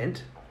year's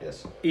event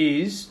Yes.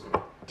 is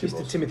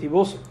Mr. Timothy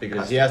Wilson.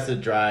 Because he has to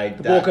drag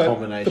The that Borco,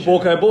 combination. the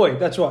Borco boy,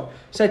 that's right.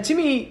 So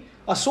Timmy,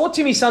 I saw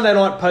Timmy Sunday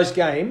night post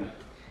game,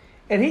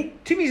 and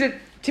Timmy's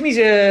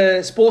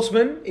a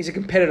sportsman. He's a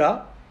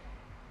competitor.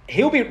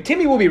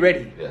 Timmy will be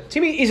ready. Yes.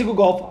 Timmy is a good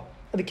golfer.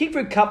 At the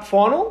Kickfruit Cup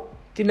final,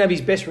 didn't have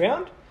his best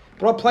round,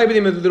 but I played with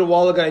him a little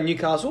while ago in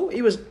Newcastle.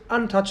 He was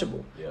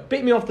untouchable. Yeah.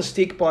 Beat me off the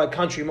stick by a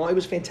country mile. It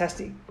was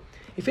fantastic.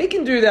 If he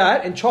can do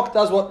that, and Chock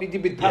does what he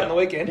did with Pat on the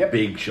weekend,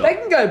 Big shot. they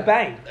can go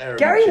bang. They're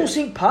Gary will legit.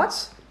 sink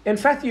putts and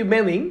Fathu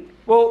Meming.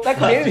 Well, that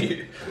could be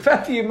anything.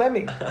 Fathu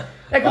Meming.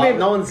 That could be.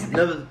 No one's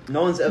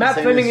ever Matt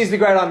seen Fleming this, is the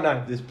great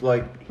unknown. this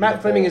bloke.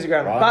 Matt Fleming is a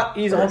great, but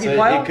he's a hockey So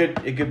player.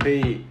 It could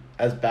be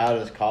as bad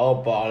as Carl,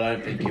 but I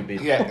don't think he'll be.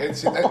 Yeah,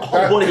 it's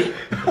What do you...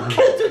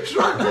 Get the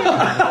truck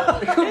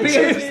out! It could be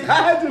as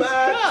bad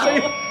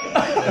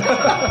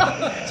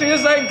as So you're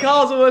saying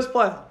Carl's the worst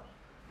player?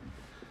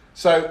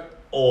 so.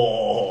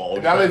 Oh,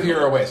 None of you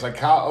are aware. So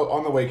Carl,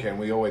 on the weekend,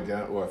 we all went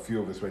down, or a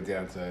few of us went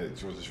down to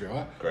George's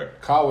River.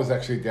 Correct. Carl was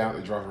actually down at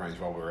the driving range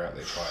while we were out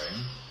there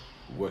playing,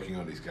 working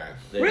on his game.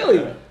 There you Really?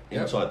 go.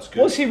 Inside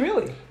scoop. Was he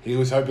really? He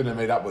was hoping to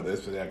meet up with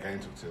us, but our game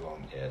took too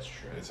long. Yeah, it's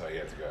true. And so he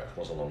had to go. It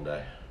was a long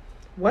day.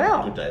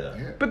 Wow. Good day though.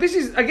 Yeah. But this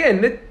is,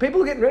 again,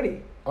 people are getting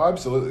ready. Oh,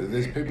 absolutely.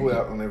 There's people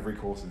out on every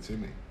course in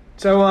Sydney.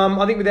 So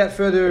I think without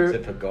further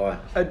Except for Guy.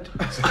 ado,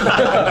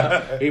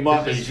 He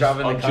might be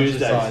travelling on the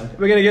Tuesdays. countryside.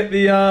 we're going to get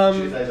the...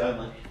 Tuesdays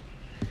only.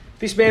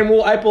 This man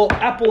wore Apple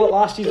at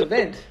last year's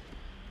event.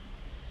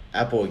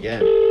 Apple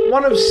again.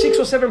 One of 6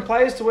 or 7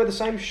 players to wear the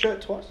same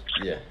shirt twice.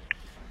 Yeah.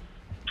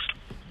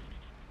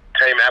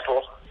 Team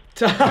Apple.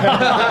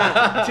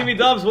 Timmy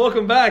Dubs,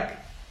 welcome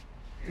back.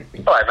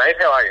 Hi, mate.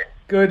 How are you?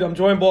 Good. I'm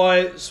joined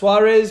by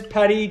Suarez,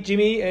 Paddy,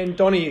 Jimmy, and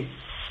Donnie.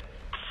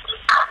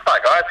 Hi,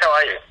 guys. How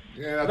are you?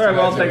 Yeah, that's Very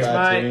well, amazing.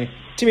 thanks, Timmy. mate.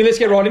 Timmy, let's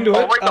get right into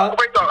Well, it. we got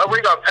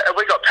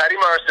Paddy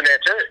Morrison there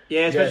too.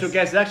 Yeah, special Yes.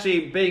 guest. It's actually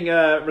being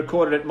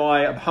recorded at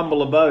my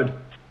humble abode.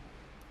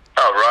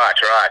 Oh, right.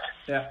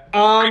 Yeah.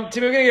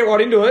 Timmy, we're going to get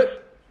right into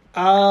it.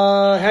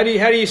 How do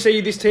you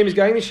see this team is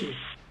going this year?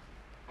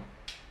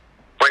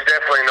 We're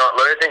definitely not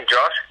losing,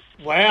 Josh.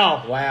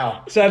 Wow.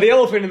 Wow. So the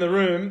elephant in the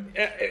room,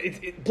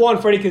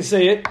 blind Freddie can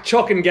see it.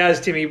 Chock and Gaz,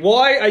 Timmy.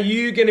 Why are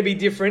you going to be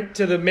different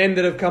to the men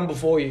that have come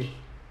before you?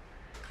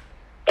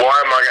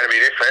 Why am I going to be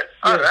different?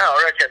 I don't know.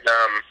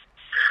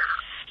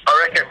 I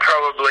reckon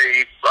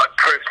probably like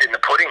proof's in the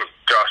pudding,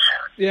 Josh.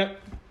 Yeah.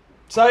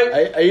 So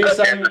Are you At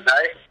the saying? end of the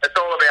day, it's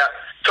all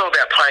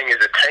about playing as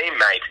a team,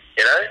 mate.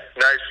 You know,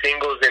 no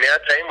singles in our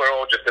team. We're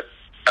all just a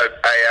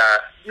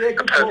good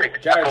call.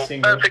 perfect Jared's apple,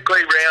 single.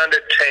 perfectly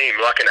rounded team,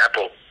 like an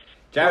apple.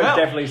 Jared's Wow.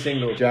 definitely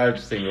single.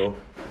 Jared's single.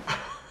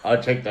 I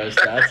checked those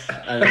stats,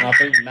 and I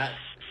think Matt.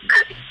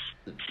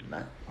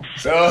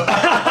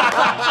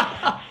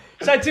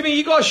 So Timmy,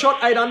 you guys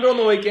shot 8 under on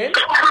the weekend.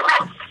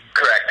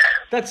 Correct.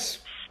 That's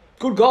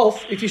good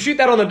golf. If you shoot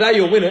that on the day,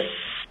 you'll win it.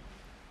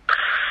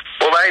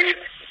 Well, I'm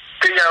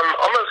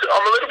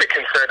a little bit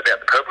concerned about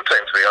the purple team,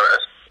 to be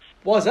honest,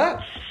 Why is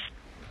that?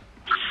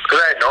 because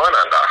they had 9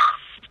 under.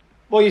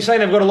 Well, you're saying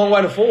they've got a long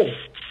way to fall.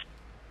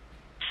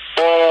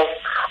 Well,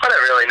 I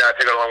don't really know if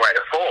they've got a long way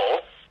to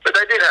fall, but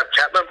they did have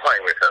Chapman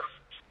playing with them,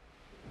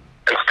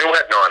 and still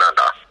had 9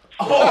 under.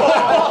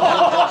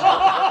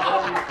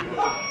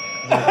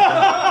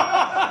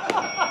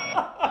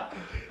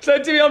 So,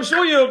 Timmy, I'm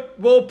sure you're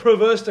well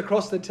traversed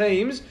across the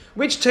teams.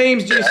 Which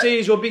teams do you see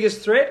as your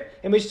biggest threat,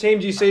 and which teams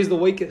do you see as the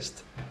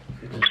weakest?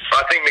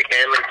 I think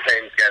McAnley's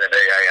team's going to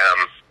be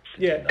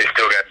Yeah. is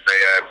still going to be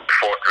a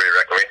force to be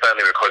reckoned with,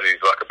 only because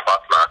he's like a plus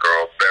marker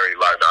or a very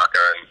low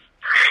marker, and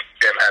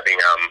them having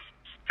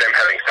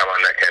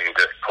someone that can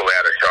just pull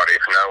out a shot if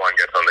no one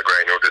gets on the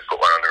green, he'll just put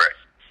one on the green.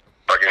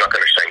 Like he's not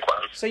going to sink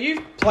one. So you've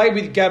played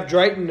with Gav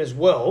Drayton as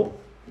well.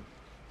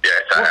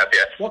 Yes, I have.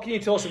 Yes. What can you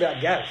tell us about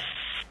Gav?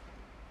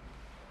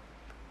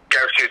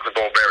 Gav shoots the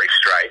ball very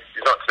straight.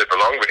 He's not super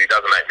long, but he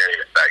doesn't make many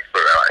mistakes.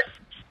 Put it that way.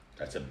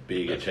 That's a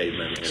big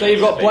achievement. So you've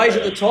got Blaze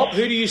at the top.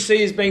 Who do you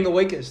see as being the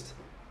weakest?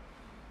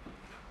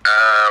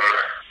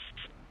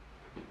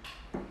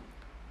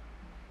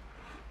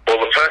 Well,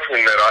 the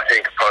person that I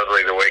think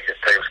probably the weakest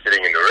team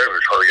sitting in the room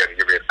is probably going to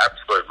give me an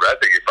absolute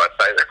razzing if I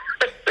say that.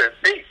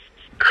 It's me.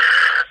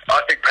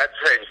 I think Pat's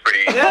team's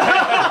pretty...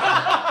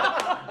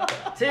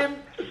 Tim,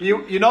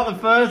 you're not the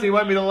first. You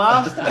won't be the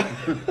last. But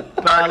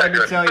let me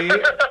tell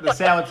you, the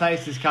sour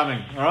taste is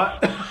coming. All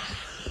right. The sour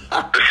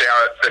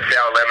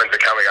lemons are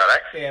coming, are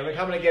they? Yeah, we're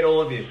coming to get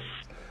all of you.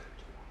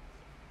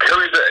 Who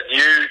is it?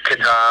 You,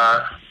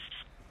 Qatar,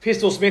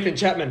 Pistol Smith and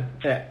Chapman.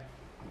 Yeah.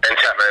 and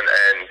Chapman,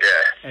 and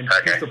yeah. And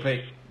okay. Pistol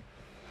Pete.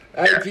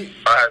 If you-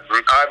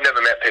 I've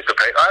never met Pistol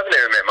Pete. I haven't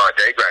even met my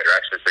D grader,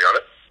 actually, to be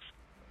honest.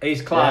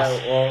 He's class.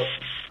 Yeah, well,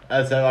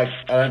 as I say, like,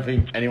 I don't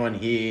think anyone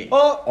here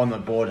Oh. on the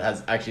board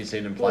has actually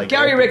seen him play. Well,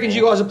 Gary golf reckons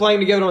you before. guys are playing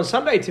together on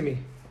Sunday, Timmy.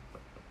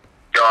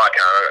 No, I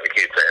can't. I've got the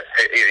kids there.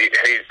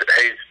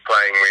 He's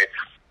playing with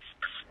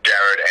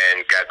Jared and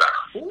Gaza.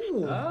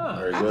 Ooh,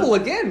 Very Apple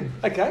good. again.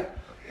 Okay.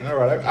 All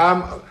right.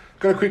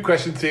 Got a quick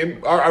question,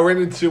 Tim. I ran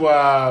into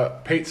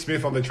Pete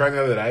Smith on the train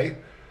the other day.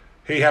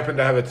 He happened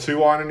to have a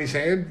 2-iron in his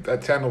hand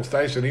at Town Hall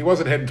Station. He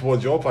wasn't heading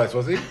towards your place,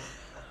 was he?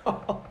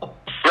 No,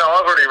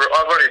 I've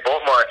already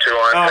bought my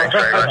 2-iron thanks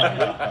very much.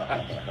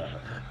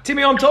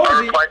 Timmy, I'm told I as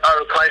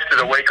replaced it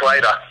a week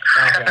later.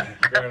 Okay,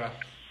 fair enough.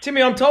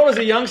 Timmy, I'm told as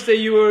a youngster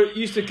you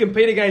used to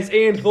compete against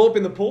Ian Thorpe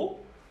in the pool.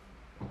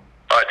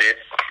 I did.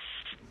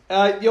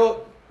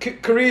 Your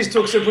careers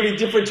took some pretty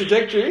different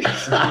trajectories.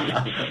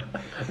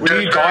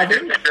 Were you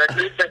diving?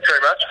 Thanks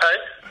very much. Hey.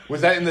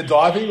 Was that in the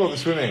diving or the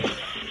swimming? No,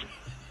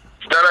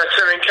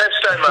 swimming. Kent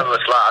stayed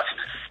motherless last.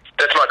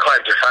 That's my claim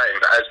to fame,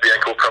 as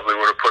Bianca probably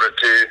would have put it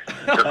to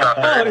this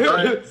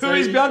afternoon. Who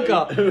is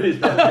Bianca? Who is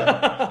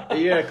Bianca? Are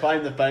you going to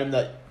claim the fame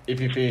that if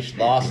you finish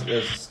last,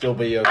 it'll still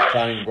be your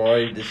claiming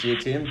glory this year,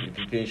 Tim? If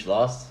you finish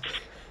last,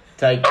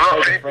 I'm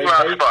not take a free finishing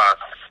last peat. far.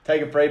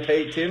 Take a free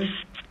peat, Tim.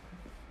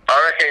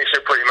 I reckon you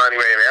should put your money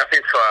where your mouth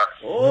is, far.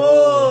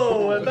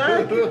 Oh, we're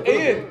back.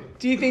 Ian,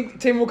 do you think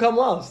Tim will come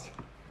last?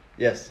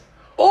 Yes,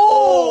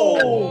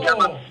 Oh! How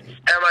much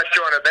do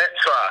you want to bet,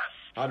 far?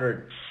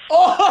 100.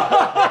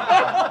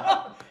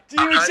 Do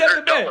you accept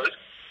the bet? $100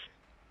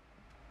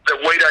 that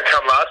we don't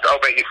come last, I'll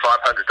bet you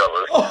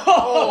 $500.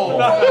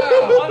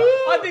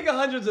 I think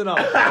 100's enough.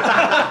 No,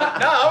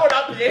 I want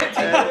up the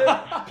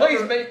ante.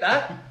 Please beat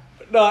that.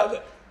 No,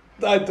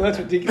 that's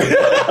ridiculous.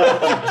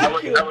 Are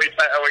we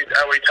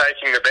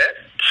taking the bet?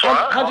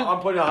 Far? I'm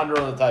putting 100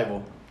 on the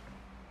table.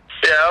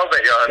 Yeah, I'll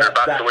bet you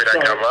 $100 that we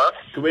don't come last.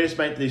 Can we just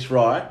make this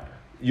right?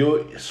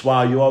 You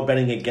are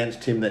betting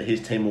against Tim that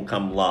his team will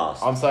come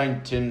last. I'm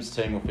saying Tim's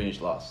team will finish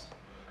last.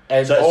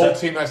 And So- all so-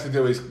 Tim has to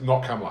do is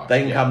not come last.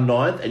 They can come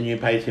ninth, and you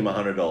pay Tim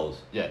 $100.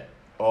 Yeah.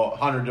 Or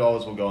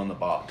 $100 will go on the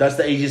bar. That's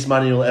the easiest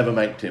money you'll ever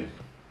make, Tim.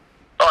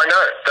 Oh, I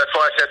know. That's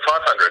why I said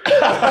 500.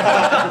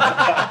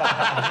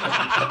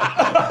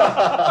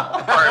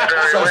 I'm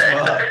very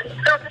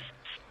aware.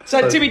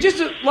 So, Timmy,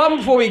 just one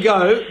before we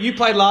go, you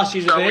played last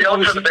year's Are event. we on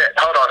to Obviously, the bet?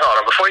 Hold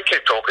on. Before you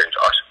keep talking,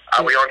 Josh,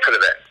 are we on to the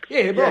bet?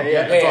 yeah, bro.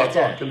 It's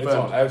on. Confirmed. It's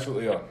on.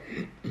 Absolutely on.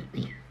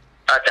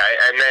 Okay,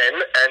 and then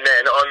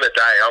on the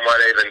day I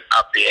might even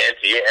up the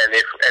ante, and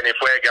if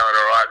we're going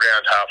all right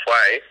round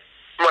halfway,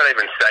 I might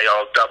even say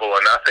I'll double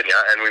or nothing you,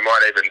 and we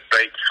might even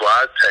beat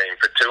Suar's team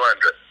for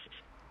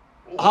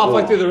 200.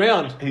 Halfway through the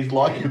round. He's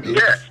liking this.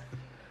 Yeah.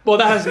 Well,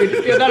 that has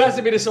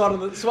to be decided.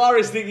 That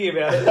Suarez thinking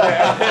about it.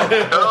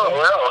 Oh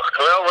well.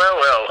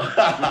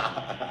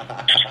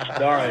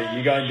 Sorry,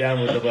 you're going down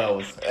with the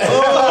Wells.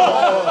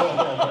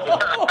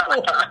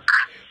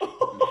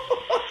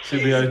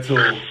 Tibio Tool.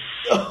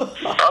 I'm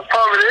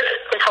fine with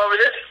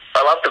it. I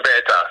love the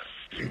banter.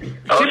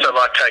 I also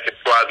like taking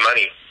Suar's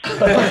money.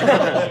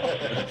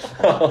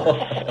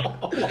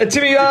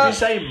 Timmy, Did you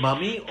say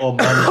mummy or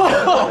money?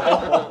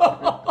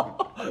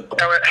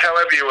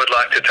 However you would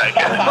like to take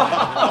it.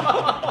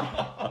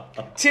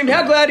 Tim,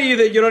 how glad are you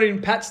that you're not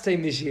in Pat's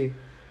team this year?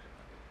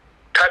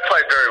 Pat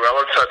played very well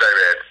on Sunday,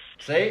 man.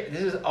 See,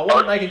 I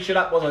wasn't making shit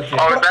up, was I, Tim?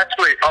 I was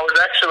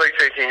actually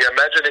thinking,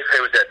 imagine if he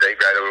was that D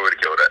grader, we would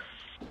have killed it.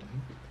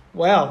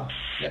 Wow.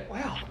 Yeah.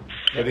 Wow.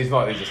 But he's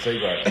not. He's a C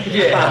grader.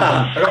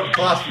 Yeah, I got the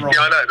class wrong.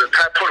 Yeah, I know, but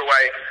Pat put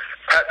away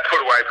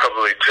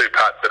probably two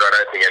putts that I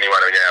don't think anyone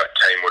on our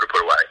team would have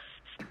put away.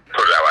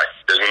 Put it that way.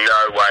 There's no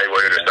way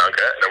we would have sunk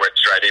it, and it went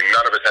straight in.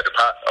 None of us had to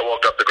putt. I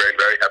walked up the green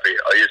very happy.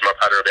 I used my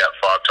putter about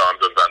 5 times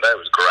on Sunday. It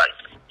was great.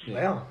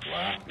 Wow.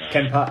 Wow.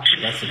 Ken Putt.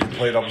 That's the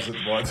complete opposite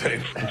to my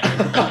team. And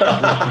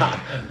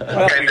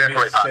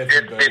definitely putt.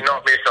 It did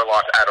not miss a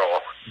lot at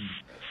all.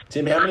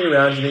 Tim, how many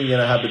rounds do you think you're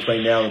going to have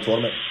between now and the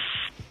tournament?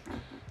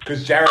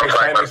 Because Jared I'm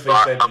playing on, famously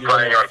said I'm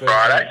playing on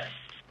Friday.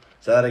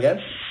 Say that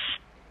again?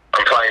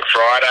 I'm playing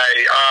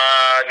Friday.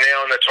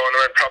 Now in the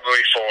tournament,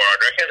 probably 4, I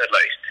reckon, at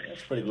least.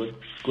 That's pretty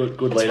good.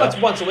 Good leader. That's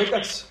once a week.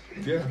 That's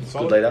Yeah, Good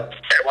solid. leader.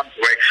 Yeah, once a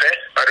week fair,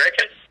 I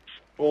reckon.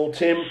 Well,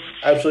 Tim,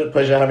 absolute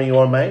pleasure having you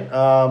on, mate.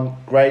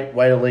 Great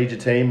way to lead your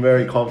team.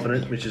 Very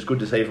confident, which is good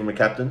to see from a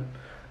captain.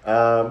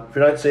 If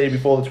we don't see you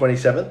before the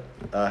 27th,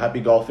 happy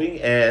golfing.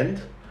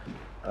 And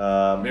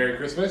Merry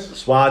Christmas.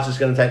 Suarez is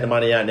going to take the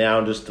money out now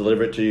and just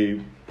deliver it to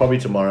you probably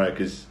tomorrow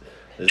because...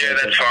 Yeah,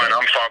 that's fine.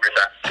 I'm fine with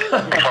that.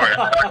 I'm fine.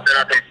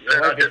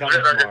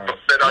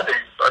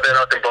 Then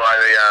I can buy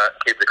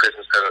keep the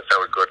Christmas present, so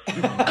we're good.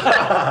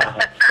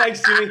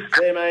 thanks, Timmy.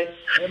 See you, mate.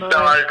 No,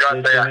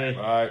 guys, see ya. Timmy.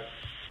 Right.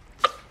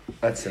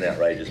 That's an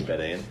outrageous bet,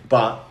 Ian.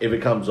 But if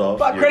it comes off...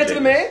 But you're credit to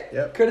the man. genius.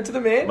 Yep. Credit to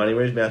the man. Money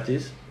where his mouth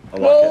is. I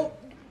like Well,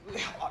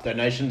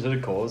 Donation to the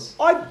cause.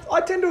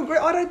 I tend to agree.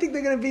 I don't think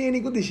they're going to be any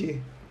good this year.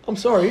 I'm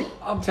sorry.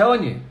 I'm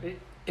telling you,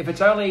 if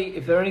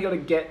they're only going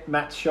to get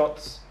match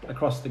shots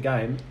across the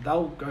game,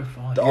 they'll go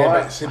fine.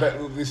 Yeah,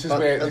 but this is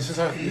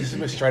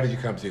where strategy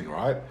comes in,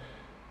 right?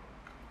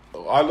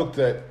 I looked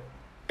at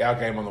our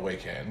game on the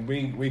weekend.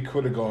 We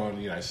could have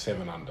gone,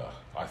 7 under.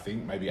 I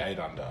think maybe 8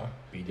 under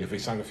if we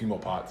sunk a few more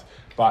putts.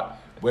 But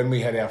when we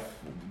had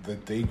the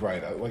D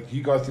grader, like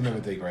you guys didn't have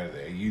a D grader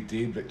there. You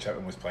did, but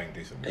Chapman was playing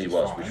decent. He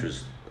was, which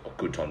was a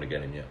good time to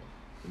get him. Yeah.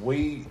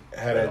 We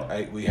had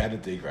a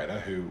D grader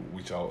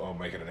which I'll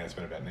make an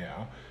announcement about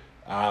now.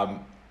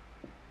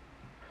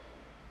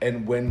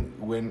 And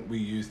when we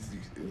used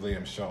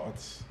Liam's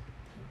shots,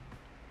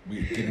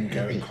 we didn't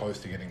go close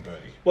to getting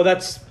birdie. Well,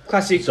 that's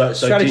classic So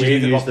strategy. did We you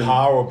either use got them-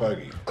 par or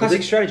bogey.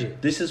 Classic strategy.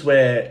 This is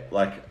where,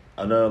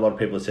 I know a lot of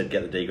people have said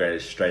get the D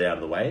graders straight out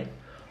of the way.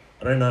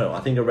 I don't know. I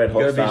think a red hot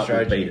Gotta be start would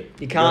strategy. beat it.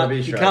 You Gotta can't. be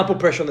You straight. can't put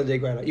pressure on the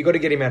degrader. You got to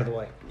get him out of the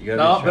way. You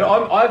No, but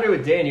I agree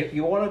with Dan.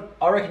 You want to.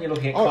 I reckon you're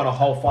looking at kind of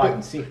hole 5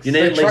 and 6. You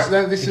need at least...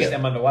 This to get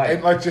them underway.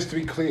 And just to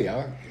be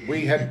clear,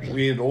 we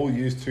had all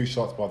used 2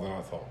 shots by the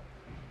 9th hole.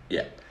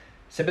 Yeah.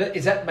 So, but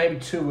is that maybe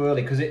too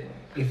early? Because if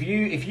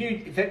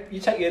you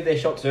take their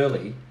shots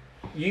early,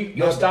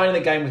 You're starting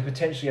the game with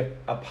potentially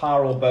a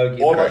par or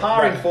bogey. Or But a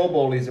par in right.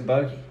 4-ball is a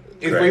bogey.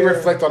 If we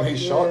reflect on his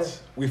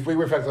shots,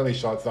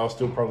 they're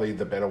still probably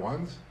the better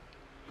ones.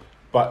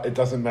 But it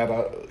doesn't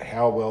matter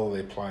how well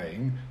they're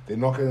playing; they're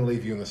not going to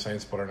leave you in the same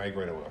spot an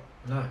A-grader will.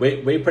 No.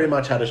 We pretty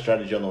much had a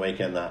strategy on the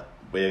weekend that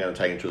we're going to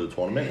take into the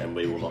tournament, and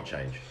we will not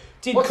change.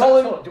 Did What's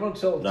Colin? that for? Do you want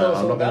to tell No, us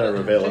I'm all not about going to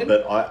reveal it,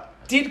 but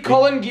Did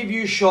Colin give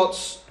you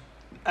shots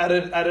at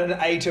an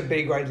A to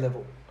B grade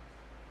level?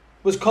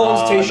 Was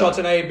Colin's tee no. shots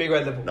an A and B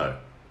grade level? no.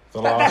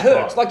 That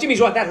hurts. Like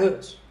Jimmy's right. That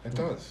hurts. It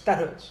does. That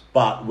hurts.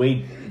 But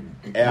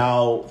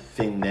our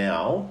thing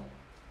now,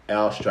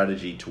 our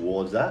strategy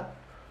towards that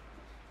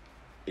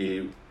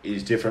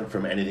is different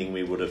from anything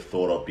we would have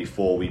thought of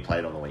before we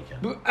played on the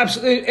weekend.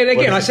 Absolutely. And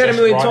again, I said a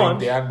million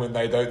times. Down when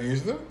they don't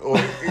use them. Or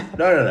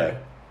No.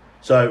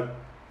 So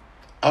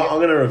I'm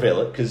going to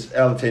reveal it because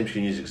other teams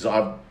can use it because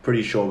I'm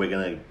pretty sure we're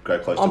going to go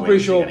close to winning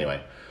this thing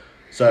anyway.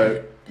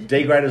 So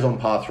D graders on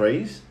par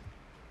threes.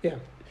 Yeah.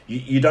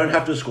 You don't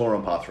have to score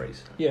on par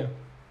threes. Yeah. You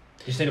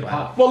just need a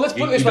par. Well, let's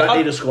put You it this way. don't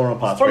need to score on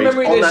par From threes.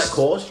 memory, On there's that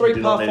course, three you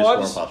do not par need to score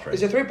fives. on par threes. Is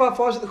there 3 par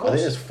fives at the I course?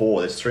 think there's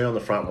 4. There's 3 on the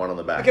front, 1 on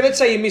the back. Okay, let's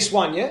say you miss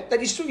one. Yeah,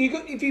 that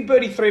if you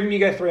birdie 3 of them, you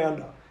go 3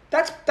 under.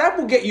 That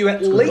will get you at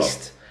good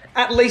least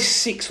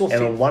 6 or 5.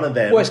 And on one of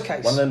them, worst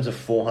case, one of them's a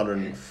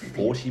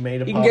 440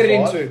 metre You par can get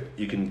it 5. into.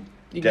 You can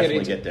you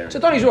definitely get there. So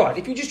Donny's right.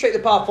 If you just treat the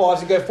par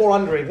fives and go 4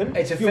 under even,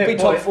 It's a you'll fair be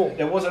point. top 4.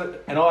 There was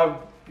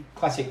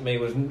classic me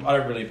was I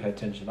don't really pay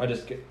attention. I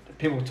just get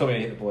people tell me to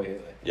hit the ball here.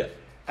 Yeah.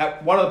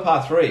 At one of the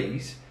par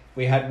threes,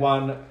 we had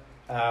one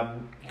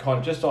kind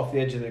of just off the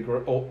edge of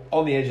or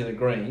on the edge of the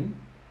green.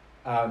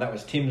 That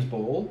was Tim's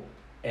ball,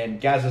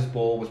 and Gaz's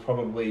ball was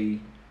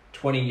probably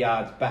 20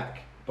 yards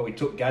back. But we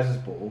took Gaz's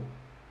ball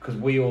because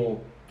we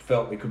all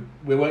felt we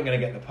weren't going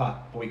to get the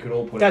putt, but we could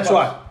all put That's it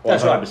right.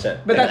 That's 100%. right.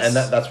 But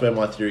that's where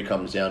my theory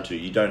comes down to.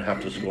 You don't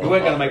have to score. We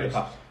weren't going to make the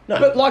putt. No.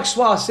 But like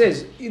Swar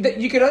says,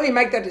 you can only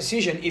make that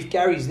decision if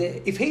Gary's there.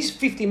 If he's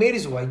 50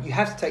 metres away, you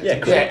have to take Yeah,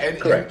 Tim. correct.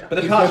 Correct.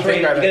 But the par three,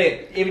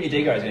 even your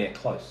D guys are going to get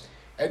close.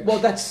 Well,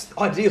 that's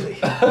ideally.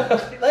 They are.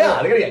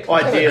 They're going to get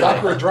close. Ideally.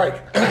 Duck or a Drake.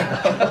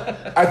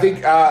 I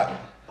think.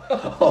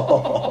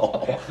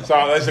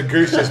 So there's a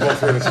goose just walked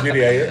through the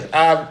studio here.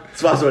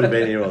 It's must have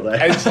been here all day.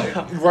 And so,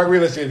 like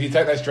realistically, if you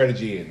take that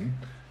strategy in,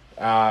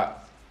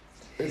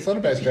 it's not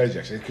a bad strategy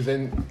actually, because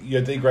then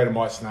your D grader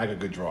might snag a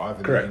good drive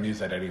and you can use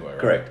that anyway. Right?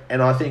 Correct.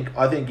 And I think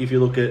if you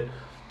look at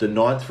the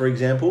ninth, for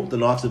example, the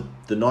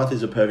ninth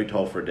is a perfect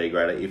hole for a D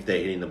grader if they're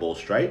hitting the ball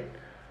straight,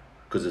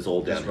 because it's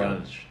all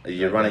downhill.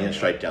 You're running it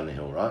straight down the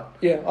hill, right?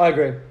 Yeah, I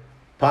agree.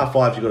 Par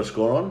fives you've got to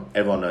score on.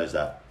 Everyone knows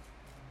that.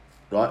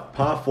 Right?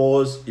 Par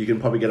fours, you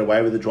can probably get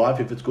away with the drive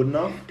if it's good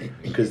enough,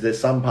 because there's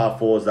some par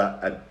fours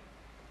that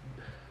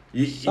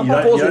you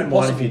don't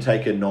mind if you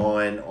take a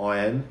 9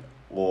 iron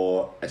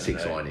or a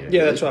 6 iron here.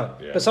 Yeah, that's right.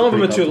 Yeah. But some of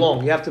them are too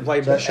long. You have to play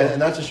best shot.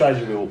 And that's a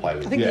strategy we will play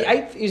with. I think the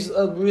 8th is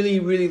a really,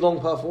 really long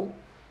par 4.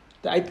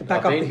 The 8th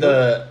back up the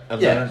hill.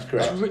 That's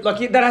correct.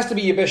 Like that has to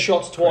be your best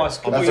shots twice.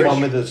 That's the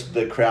one with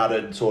the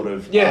crowded sort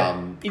of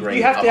green.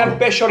 You have to have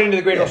best shot into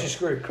the green or you're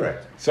screwed.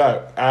 Correct.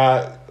 So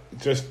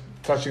just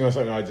touching on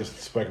something I just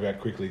spoke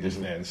about quickly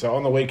just then. So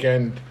on the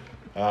weekend,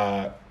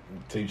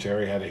 Team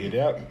Cherry had a hit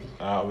out.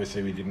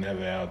 Obviously, we didn't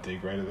have our D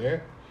grader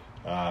there.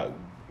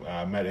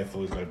 Matt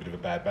Ethel has got a bit of a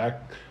bad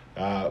back.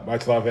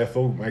 Much love,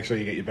 Ethel. Make sure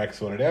you get your back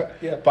sorted out.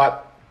 Yeah.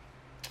 But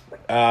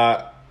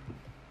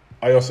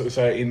I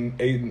also in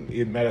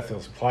Matt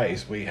Ethel's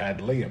place we had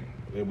Liam,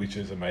 which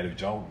is a mate of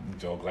Joel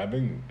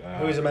Glabbing.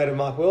 Who is a mate of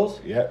Mark Wills?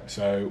 Yeah.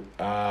 So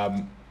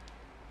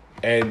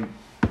and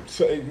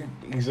so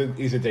he's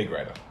a D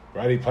grader,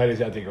 right? He played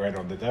as our D grader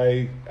on the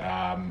day.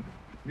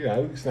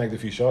 Snagged a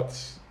few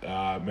shots,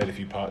 made a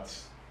few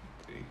putts.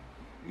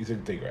 He's a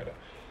D grader.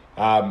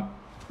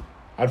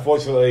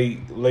 Unfortunately,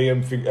 Leo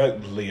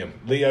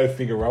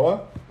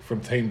Figueroa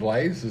from Team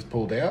Blaze has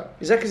pulled out.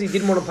 Is that because he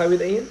didn't want to play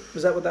with Ian?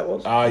 Was that what that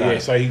was? Yeah,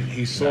 so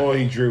he saw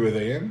he drew with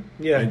Ian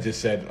and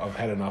just said, I've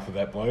had enough of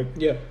that bloke.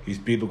 Yeah. His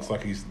beard looks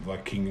like he's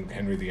like King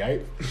Henry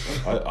VIII.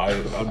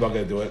 I'm not going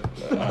to do it.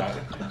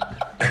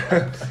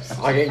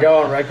 I can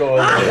go on record.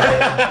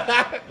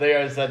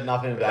 Leo said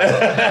nothing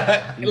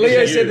about it.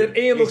 Leo said that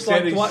Ian looks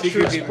like Dwight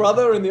Schrute's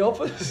brother in The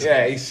Office.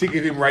 Yeah, he's sick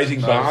of him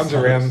raising barns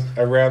around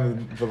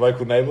the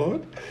local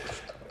neighbourhood.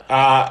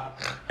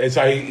 And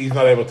so he's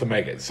not able to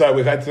make it. So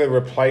we've had to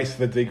replace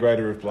the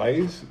degrader of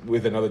Blaze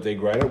with another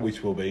degrader,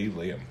 which will be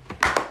Liam.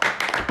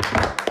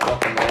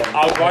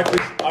 I'd like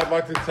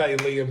to say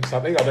Liam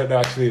something. I don't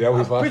know his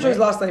last name. Pretty sure his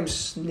last name's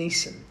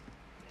Sneeson.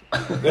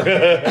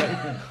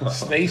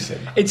 Sneeson.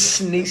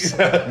 It's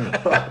Sneeson.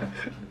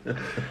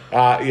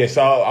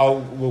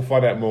 So we'll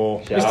find out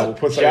more. We'll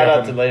put shout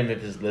out to Liam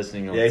if he's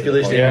listening. If you're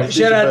listening. Yeah.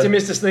 Shout out to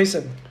Mr.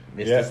 Sneeson.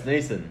 Mr.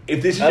 Sneeson.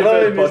 If this is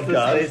Hello, your first Mr.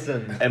 podcast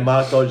Sneeson. and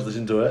Mark told you to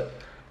listen to it,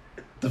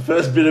 the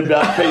first bit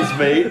about Pete's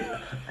meat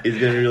It's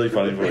going to be really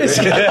funny for you.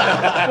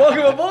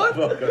 Welcome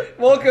aboard.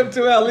 Welcome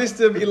to our list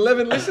of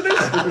 11 listeners.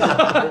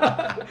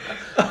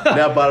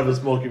 Now part of a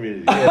small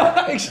community.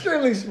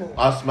 Extremely small.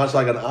 Us, much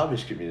like an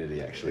Amish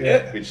community, actually,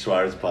 which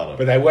Swire is part of.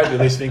 But they won't be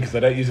listening because they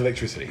don't use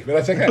electricity.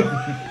 But that's okay.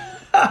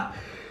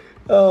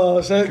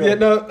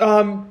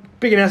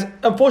 Big announcement.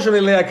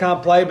 Unfortunately, Leo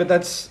can't play, but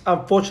that's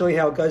unfortunately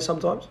how it goes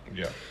sometimes.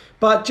 Yeah.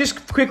 But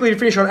just quickly to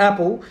finish on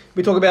Apple,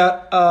 we talk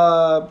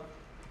about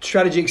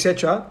strategy,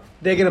 etc.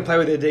 They're going to play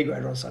with their D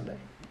grader on Sunday.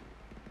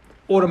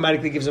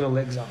 Automatically gives them a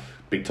legs up.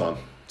 Big time.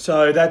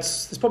 So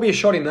there's probably a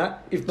shot in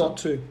that, if not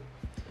two.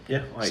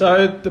 Yeah.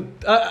 So the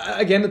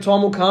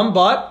time will come,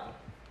 but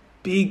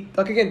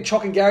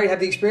Chock and Gary have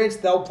the experience.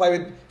 They'll play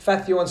with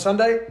Fatthew on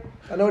Sunday.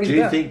 I know what he's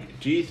about.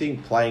 Do you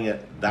think playing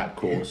at that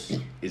course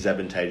is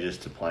advantageous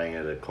to playing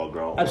at a clog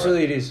roll?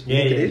 Absolutely, it is. Yeah,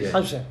 it is.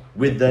 100%.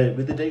 With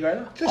the D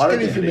grader? Just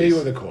getting familiar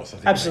with the course. I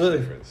think Absolutely.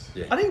 makes a difference.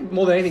 Yeah. I think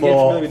more than anything, getting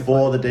familiar with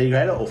For the D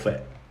grader or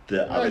for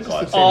the other just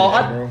guys? the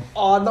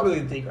not really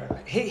the D grader.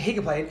 He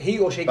can play. He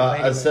or she can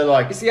play. But so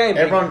like it's the aim.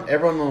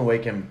 everyone on the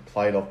weekend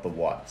played off the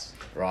whites,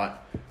 right?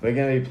 We're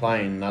going to be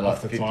playing another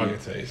Off the 50. Tiger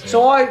tees.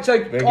 We're going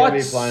to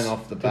be playing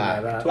off the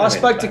back. I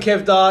spoke to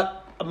Kev Dart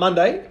on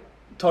Monday,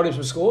 told him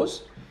some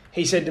scores.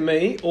 He said to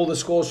me, all the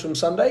scores from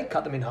Sunday,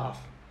 cut them in half.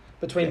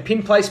 Between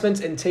pin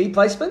placements and tee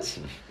placements,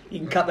 you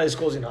can cut those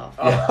scores in half.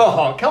 Yeah.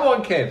 Oh, come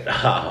on, Kev.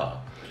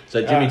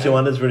 So Jimmy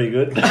 200's pretty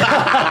good. You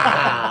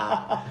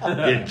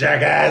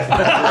jackass.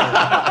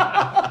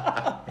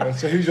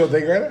 So who's your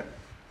degrader? It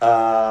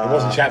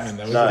wasn't Chapman,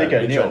 though. No, Mitch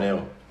Mitch O'Neill.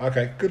 O'Neill.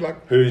 Okay, good luck.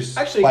 Who's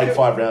Actually, played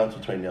 5 rounds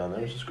between now and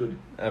then, which is good.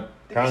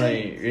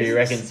 Apparently, he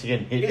reckons he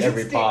can hit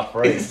every par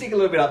Is 3. Stick a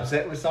little bit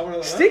upset with someone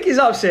like that? Stick is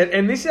upset,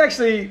 and this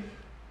actually,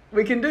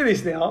 we can do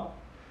this now.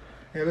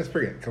 Yeah, let's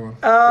bring it. Come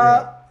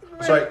on.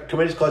 So, can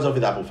we just close off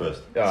with Apple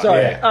first?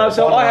 Sorry. Yeah.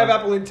 So I have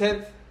Apple in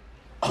 10th.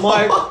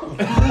 My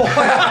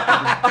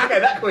Okay,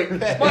 that quick. my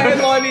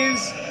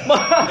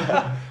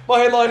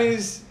headline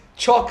is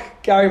Chock,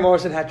 Gary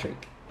Morrison hat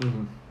trick,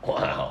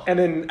 Wow. and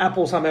then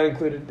Apple somehow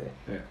included there.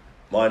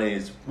 Mine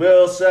is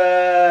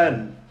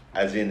Wilson.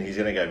 As in, he's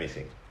going to go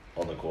missing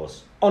on the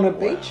course. On a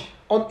beach,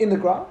 in the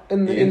grass,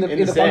 in the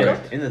sand.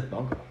 bunker. In the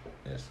bunker.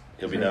 Yes.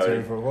 He'll be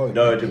Turning for a volley.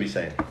 nowhere to be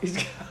seen.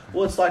 He's-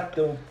 Well, it's like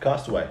the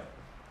Castaway.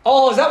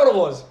 Oh, is that what it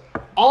was?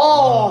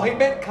 Oh, he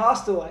meant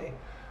Castaway.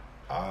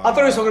 I thought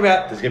he was talking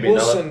about There's going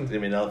Wilson. to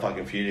be another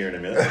fucking feud here in a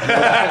minute.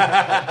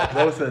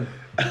 Wilson.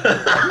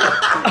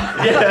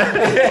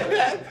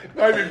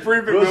 Home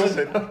improvement,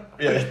 Wilson.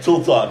 Yeah,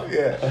 tool time.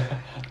 Yeah.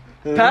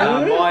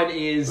 Pat? Mine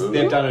is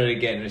they've done it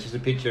again. It's just a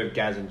picture of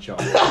Gaz and Chock.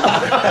 In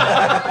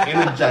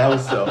a jail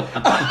cell.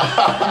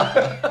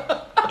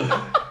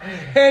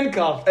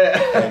 Handcuffed,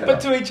 but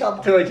to each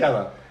other. to each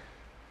other.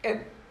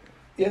 And,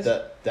 yes.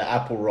 The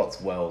apple rots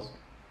wells.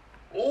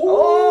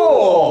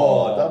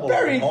 Oh, double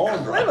Very home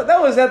run. clever.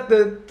 That was at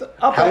the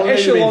upper How long have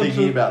you been echelon.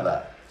 thinking about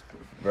that?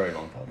 Very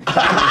long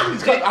time.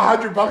 He's got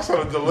 $100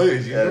 on him to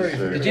lose. Yeah, that's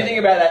true. Did you think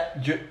about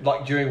that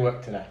during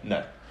work today?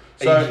 No.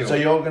 So, sure? so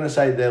you're going to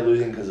say they're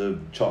losing because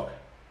of Chock?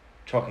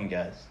 Chock and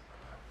Gaz.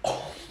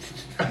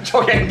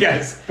 Chock and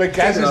Gaz. But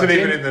Gaz isn't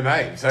even in the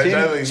name, so it's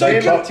only... so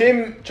Chock-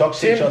 Tim Chock's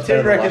 6 shots better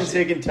than reckons last he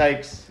year. can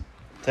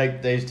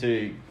take these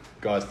two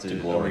guys to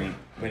glory.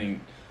 winning.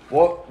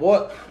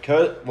 What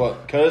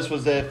Curtis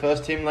was their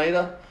first team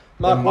leader.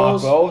 Mark Then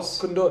Wells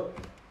couldn't do it.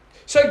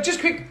 So just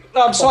quick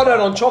side note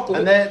on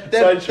chocolate. And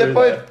they're true,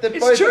 both. It's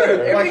both true.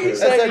 better. Everything he's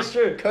saying that's is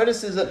true.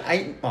 Curtis is an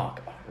 8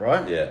 mark,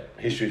 right? Yeah,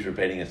 history's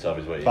repeating itself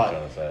is what you're But-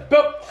 trying to say.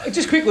 But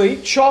just quickly,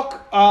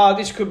 Chock,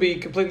 this could be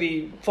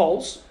completely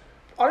false.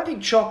 I don't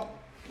think Chock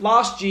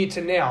last year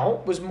to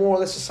now was more or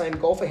less the same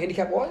golfer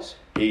handicap-wise.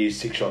 He's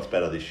 6 shots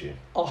better this year.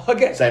 Oh,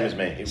 okay. Same as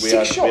me. We 6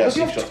 are shots? Was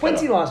he 6 off shots 20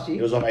 better. last year?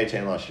 He was off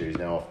 18 last year. He's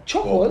now off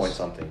Chock 4 was? point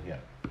something. Yeah.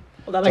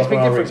 Well, that makes a Chock big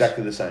and I were difference.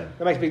 exactly the same.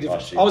 That makes a big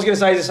difference. Last year. I was going to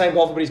say he's the same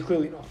golfer, but he's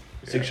clearly not.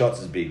 6 shots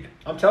is big.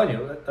 I'm telling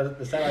you,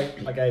 the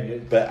same I gave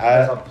you. But,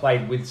 because I've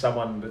played with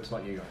someone, but it's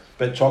not you guys.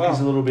 But Chock Wow. is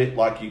a little bit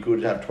like you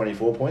could have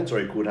 24 points or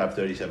you could have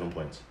 37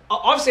 points.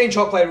 I've seen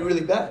Chock play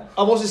really bad.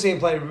 I've also seen him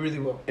play really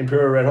well.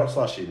 Imperial Red Hots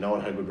last year, no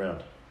one had a good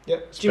round.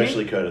 Yep.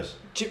 Especially Curtis.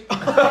 Jimmy?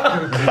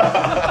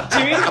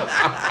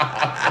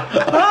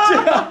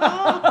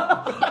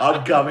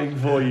 I'm coming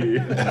for you.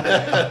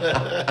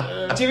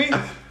 Jimmy?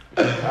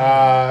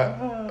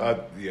 Yeah, no,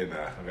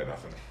 I've got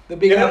nothing. The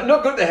big You're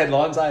not good at the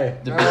headlines, are you?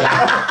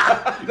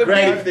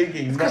 Great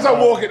thinking. Because I'm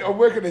working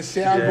a soundboard,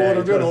 Yeah,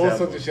 I'm doing you've all got a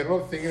sorts of shit. I'm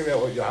not thinking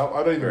about what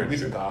I don't even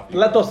listen to half. The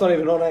laptop's not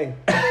even on, eh?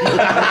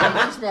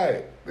 Thanks,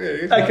 mate. Yeah,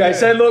 it's Okay, not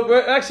so there. look,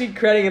 we're actually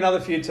creating another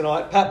feud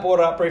tonight. Pat brought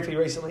it up briefly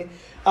recently.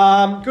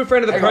 Good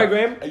friend of the Hang on,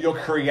 program. You're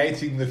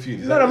creating the feud.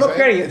 Is No, that I'm what not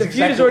you're creating it. saying? The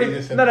feud It's is exactly already. what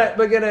you said. No,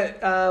 we're gonna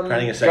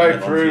Creating a Go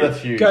segment through the on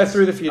feud. go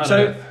through the feud.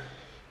 So,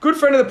 good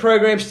friend of the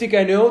program, Stick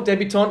O'Neill,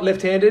 debutant,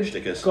 left-handed.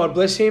 Stickers. God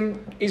bless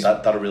him.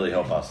 That'll really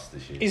help us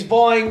this year. Is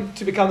vying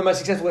to become the most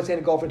successful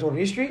left-handed golfer in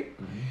tournament history.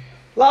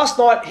 Last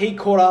night, he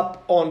caught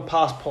up on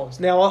past pods.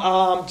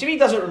 Now, Jimmy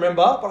doesn't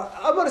remember, but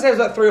I'm going to say it was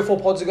like 3 or 4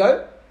 pods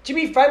ago.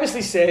 Jimmy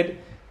famously said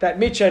that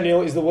Mitch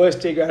O'Neill is the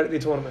worst D grade at the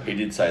tournament. He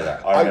did say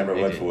that. I remember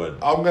it word for word.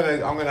 I'm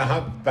gonna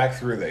hunt back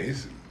through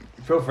these.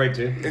 Feel free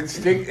to.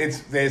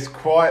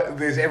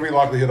 There's every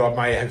likelihood I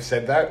may have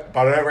said that,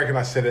 but I don't reckon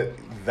I said it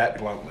that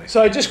bluntly.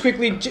 So just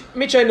quickly,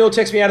 Mitch O'Neill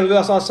texted me out of the blue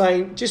last night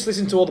saying, just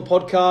listen to all the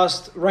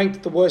podcast,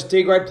 ranked the worst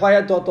D grade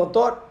player, ...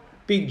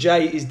 Big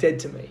J is dead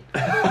to me.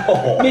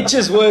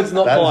 Mitch's words,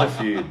 not mine. That is a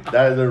feud.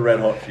 That is a red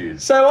hot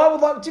feud. So I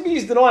would like, Jimmy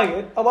is denying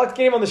it. I'd like to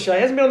get him on the show.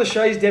 He hasn't been on the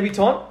show, he's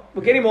debutant.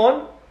 We'll get him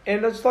on,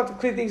 and I'd just like to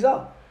clear things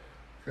up.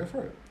 Go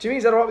for it. Jimmy,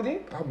 is that all right with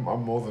you? I'm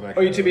more than okay. Or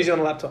are you too busy on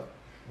the laptop?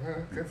 Yeah,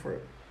 go for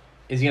it.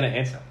 Is he going to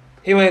answer?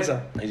 He'll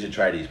answer. He's a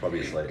tradie. He's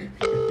probably asleep.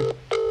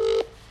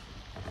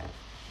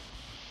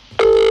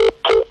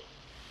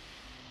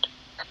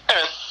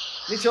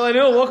 Mitch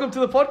O'Neill, welcome to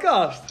the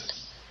podcast.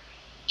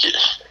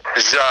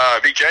 Is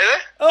Big J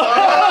there? What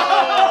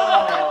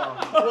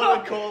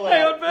a call out.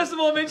 Hang on, first of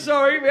all, Mitch,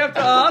 sorry, we have to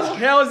ask,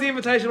 how has the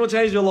Invitational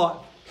changed your life?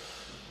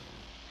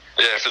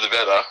 Yeah, for the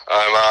better.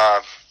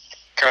 I'm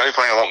currently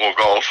playing a lot more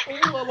golf.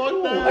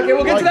 Okay,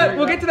 we'll get to that.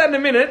 We'll get to that in a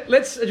minute.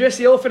 Let's address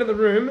the elephant in the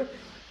room.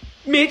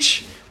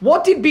 Mitch,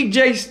 what did Big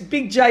J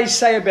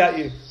say about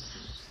you?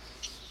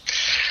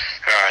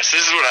 Alright, so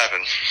this is what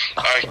happened.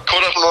 I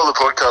caught up on all the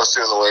podcasts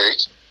during the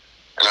week,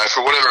 and I,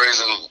 for whatever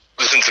reason,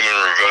 listened to them in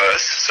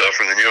reverse, so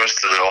from the newest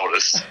to the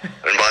oldest.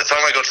 And by the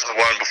time I got to the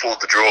one before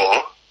the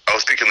draw, I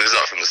was picking Liz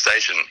up from the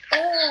station,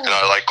 and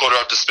I caught her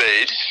up to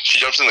speed. She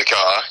jumps in the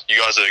car. You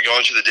guys are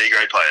going to the D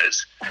grade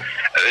players,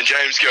 and then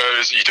James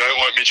goes, "You don't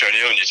want Mitch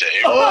O'Neill on your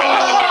team." And Liz just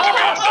looked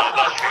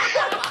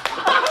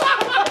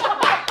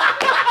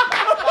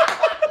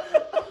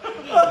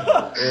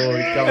at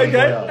me and started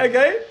laughing.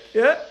 Okay,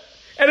 yeah.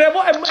 And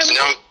what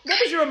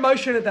was your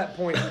emotion at that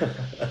point?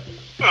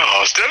 Oh, I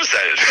was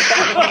devastated.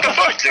 What the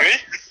fuck, Jimmy?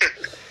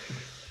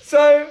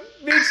 So,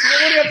 Mitch, what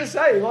do you have to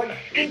say? Like,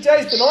 Big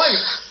J's denying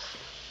it.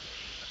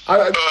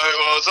 Well,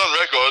 it's on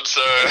record,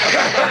 so...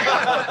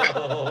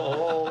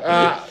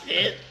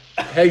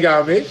 How you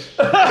going, Mitch?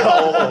 Good,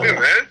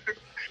 man.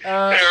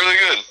 Yeah, really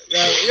good.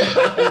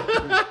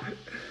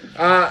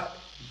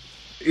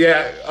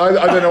 Yeah,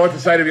 I don't know what to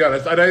say, to be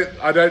honest. I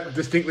don't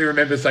distinctly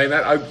remember saying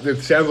that.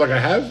 It sounds like I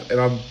have, and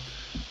I'm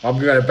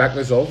going to back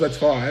myself. That's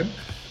fine.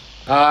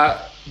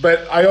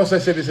 But I also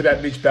said this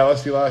about Mitch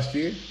Ballasty last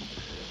year,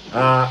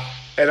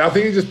 and I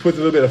think he just puts a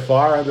little bit of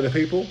fire under the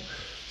people.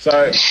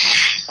 So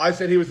I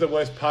said he was the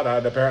worst putter,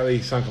 and apparently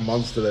he sunk a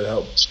monster that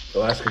helped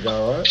Alaska go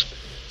all right.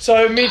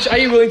 So, Mitch, are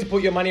you willing to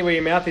put your money where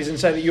your mouth is and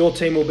say that your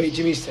team will beat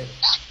Jimmy's team?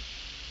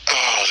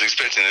 Oh, I was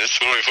expecting this.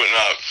 What are we putting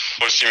up?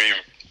 What's Jimmy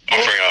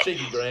offering up?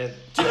 Cheeky grand.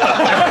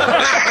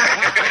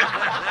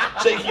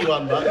 Cheeky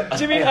one, bud.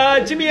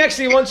 Jimmy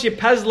actually wants your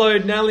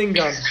Pazload nailing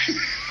gun.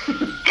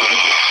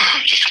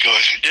 Just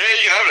gosh. Yeah,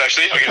 you can have it,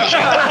 actually. I'll give it a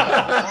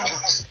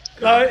shot.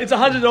 No, it's a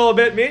 $100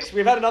 bet, Mitch.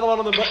 We've had another one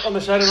on the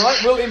show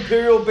tonight. Will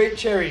Imperial beat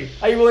Cherry?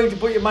 Are you willing to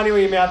put your money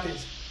where your mouth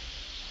is?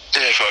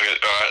 Yeah, fuck it.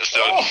 All right, let's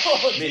do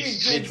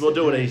it. Mitch, we'll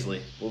do it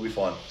easily. We'll be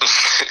fine.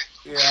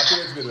 Yeah, I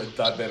think it's a bit of a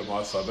dud bet on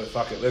my side, but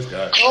fuck it, let's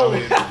go.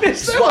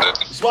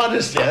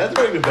 Smartest, yeah, that's a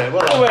very good bet.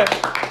 Well done.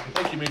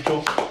 Thank you,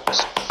 Mitchell.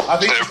 I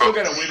think you're still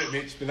going to win it,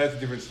 Mitch, but that's a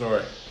different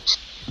story.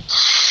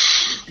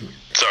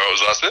 Sorry, what was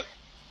the last bit?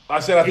 I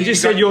said I think You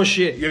just said your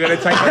shit. You're going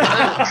to take.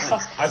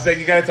 I said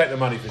you're going to take the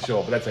money for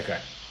sure, but that's okay.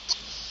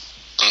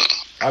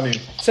 I mean,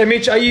 So,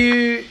 Mitch,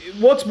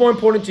 what's more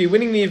important to you,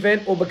 winning the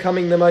event or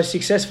becoming the most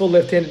successful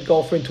left-handed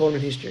golfer in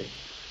tournament history?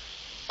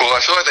 Well, I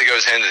feel like that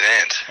goes hand in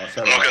hand.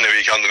 so I'm not going to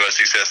become the most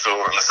successful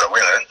unless I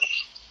win it.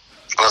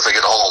 Unless I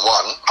get a hole in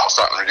one, I'll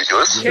start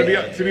ridiculous.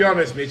 to be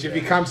honest, Mitch, if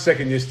you come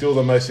second, you're still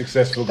the most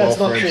successful That's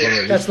golfer not in true.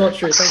 tournament That's history. not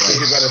true. Thank you.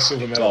 You've got a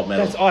silver medal. Gold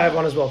medal. I have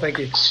one as well. Thank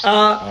you.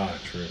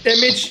 True.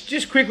 And Mitch,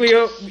 just quickly, you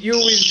were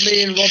with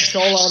me and Rob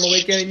Scholar on the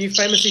weekend, and you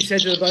famously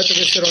said to the both of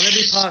us that on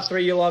every par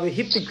 3 you'll either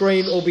hit the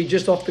green or be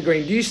just off the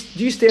green. Do you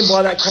stand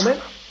by that comment?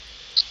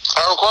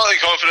 I'm quietly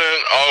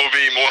confident I will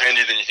be more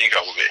handy than you think I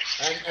will be.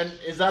 And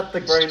is that the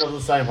green of the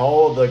same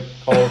hole or the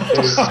hole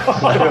two?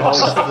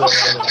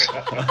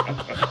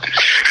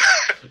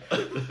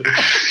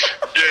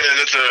 Yeah,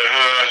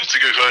 that's a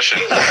good question.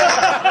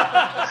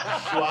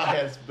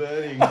 Schwarz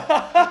burning.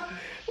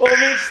 Well,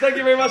 Mitch, thank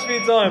you very much for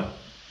your time.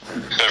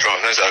 No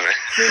problem. Thanks for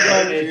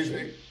having me. Excuse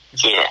me.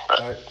 See you.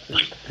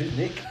 Who's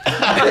Nick?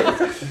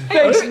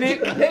 Thanks,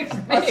 Nick.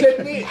 I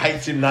said Nick.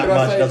 Hates him that Did I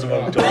much, say- doesn't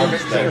want to I talk.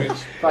 meant to say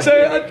Mitch. So,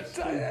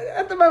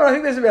 at the moment, I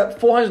think there's about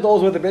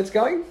 $400 worth of bets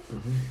going.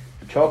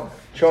 Chalk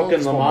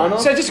and Lamana.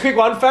 So, just a quick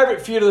one.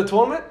 Favourite feud of the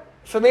tournament?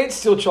 For me, it's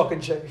still Chalk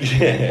and Cheap.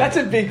 That's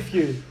a big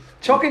feud.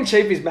 Chalk and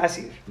Cheap is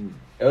massive.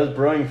 It was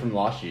brewing from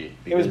last year.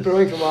 It was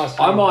brewing from last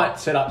year. I might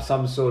set up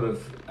some sort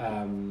of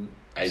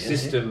Agency?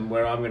 system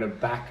where I'm going to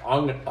back.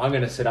 I'm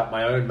going to set up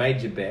my own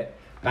major bet,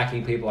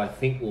 backing people I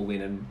think will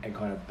win and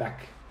kind of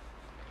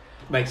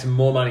make some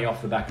more money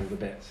off the back of the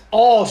bets.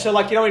 Oh, so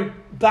like, in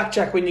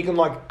blackjack when you can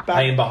like back...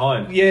 Paying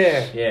behind.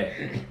 Yeah. Yeah.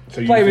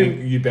 So you Play think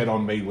with- you bet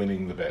on me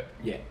winning the bet?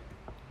 Yeah.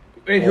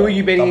 And who are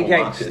you betting Double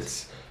against?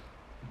 markets.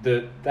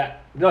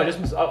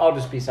 I'll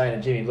just be saying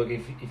to Jimmy, look,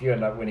 if you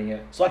end up winning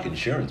it, It's like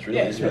insurance, really.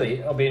 yeah, it's isn't it?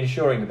 really, I'll be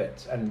insuring the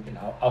bets, and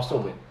I'll still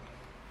win.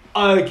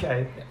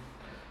 Okay.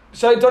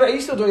 So, Don, are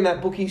you still doing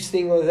that bookies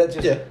thing, or is that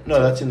just... Yeah, no,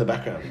 that's in the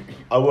background.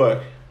 I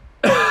work.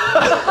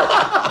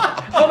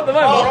 Not at the moment.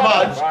 Not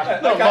right? much.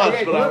 Right. Not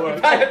much, but I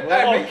work.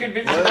 Hey, me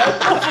convinced you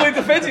that. Fully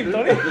defensive,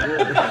 Donny.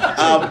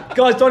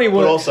 Guys, Donny But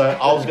works. also,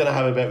 I was going to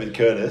have a bet with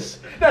Curtis.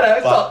 No,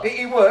 it's But- not.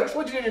 It works.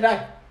 What did you do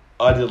today?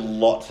 I did a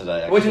lot today,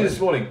 actually. What did you do this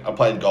morning? I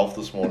played golf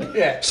this morning.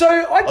 Yeah. So, I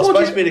I was called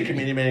supposed to you... be at a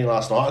community meeting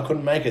last night. I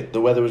couldn't make it.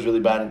 The weather was really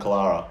bad in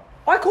Kalara.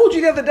 I called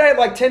you the other day at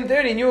like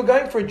 10:30 and you were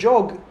going for a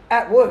jog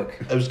at work.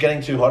 It was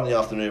getting too hot in the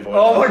afternoon.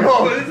 Oh my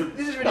god,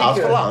 this is ridiculous. No, it was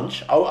for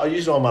lunch. I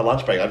used it on my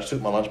lunch break. I just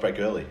took my lunch break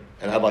early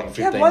and had like a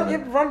 15 You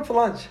minute. run for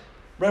lunch.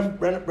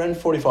 Ran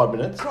 45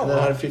 minutes and then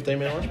I had a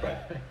 15-minute lunch break.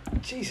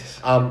 Jesus.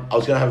 I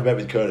was going to have a bet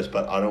with Curtis,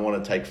 but I don't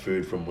want to take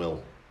food from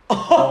Will. So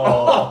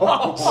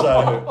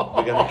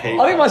we're going to keep...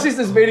 I think my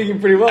sister's beating him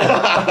pretty well.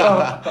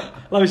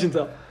 Love you,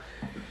 Chantal.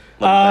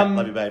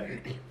 Love you, babe.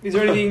 Is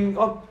there anything...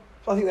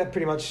 I think that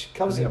pretty much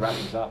covers it. Wrap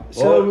this up.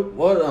 So,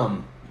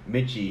 What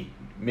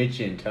Mitch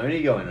and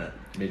Tony going at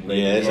midweek?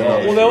 Yeah, it's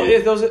well, there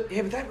was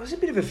but that was a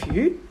bit of a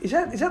feud. Is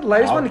that the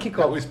latest one to kick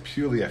That off? was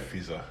purely a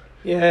fizzer.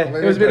 Yeah,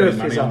 Well, it was a bit of a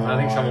money fizz on up. the I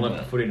think someone line.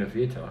 left the foot in a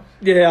few times.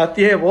 Yeah,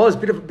 it was.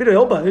 Bit of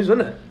elbows,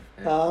 wasn't it?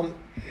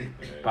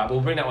 But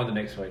we'll bring that one to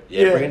next week.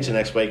 Yeah, bring it to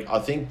next week. I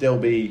think there'll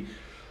be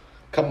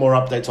a couple more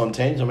updates on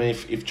teams. I mean,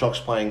 if Chalk's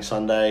playing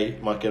Sunday,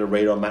 might get a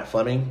read on Matt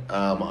Fleming.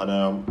 I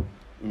know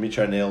Mitch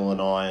O'Neill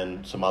and I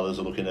and some others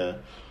are looking to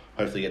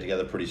hopefully get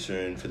together pretty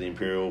soon for the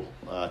Imperial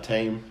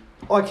team.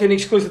 I can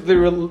exclusively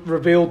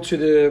reveal to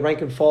the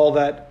rank and file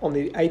that on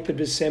the 8th of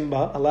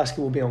December, Alaska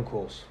will be on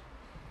course.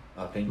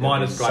 I think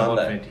Minus Graham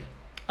Sunday.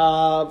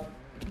 Fenty.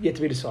 Yet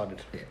to be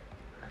decided.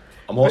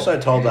 I'm also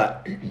told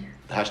that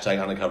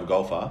hashtag undercover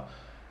golfer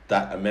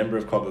that a member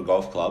of Cogra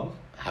Golf Club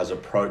has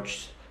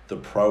approached the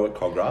pro at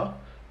Cogra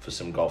for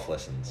some golf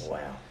lessons.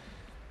 Wow.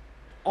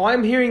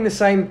 I'm hearing the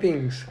same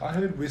things. I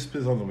heard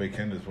whispers on the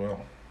weekend as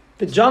well.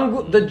 The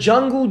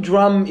jungle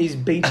drum is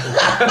beaten.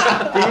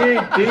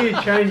 do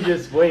you change your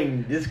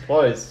swing this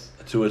close?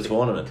 To a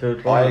tournament. To a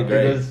I tournament,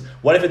 agree. because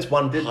What if it's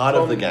one this part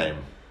of the Tom- game?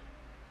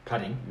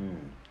 Putting.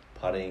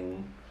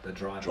 Putting, The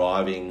drive.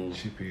 driving,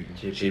 Chippy.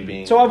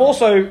 chipping. So I've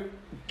also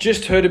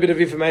just heard a bit of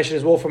information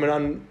as well from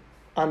an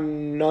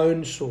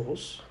unknown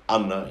source.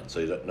 Unknown,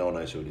 so no one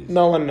knows who it is.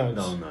 No one knows.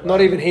 No one knows. Not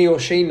even he or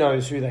she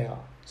knows who they are.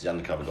 It's the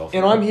undercover golfer.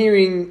 And I'm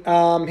hearing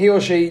he or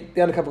she,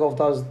 the undercover golf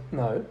does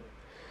know.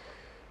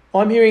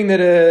 I'm hearing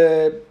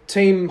that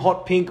Team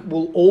Hot Pink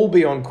will all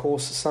be on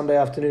course Sunday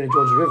afternoon at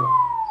Georgia River.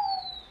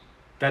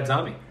 Dad's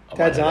Army. I might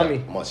Dad's head out.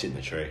 Army. I might sit in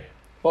the tree.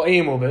 Well,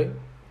 Ian will be,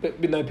 but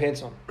with no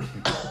pants on.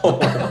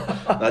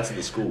 That's at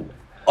the school.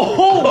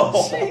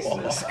 Oh,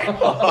 Jesus.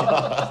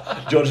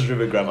 George's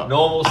River Grammar.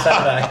 Normal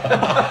Saturday.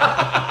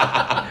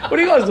 What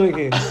are you guys doing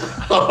here?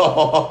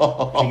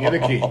 King of the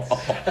kids.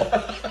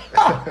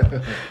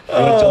 To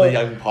the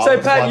young So,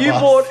 pilots Pat, like you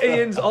us. bought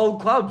Ian's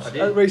old clubs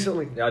did.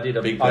 recently. Yeah, I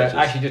did. Big I purchase.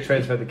 actually just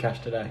transferred the cash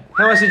today.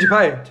 How much did you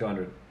pay?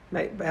 200.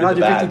 Mate, the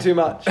 150 bag. too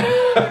much.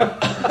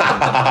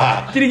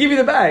 Did he give you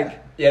the bag?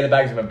 Yeah, the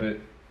bag's in my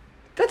boot.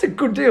 That's a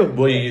good deal.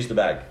 Will you use the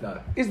bag? No.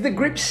 Is the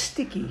grip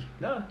sticky?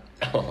 No.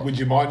 Would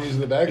you mind using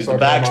the bag? Is so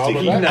the I can bag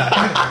put my arm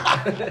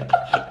sticky? on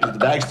that? Is the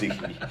bag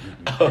sticky?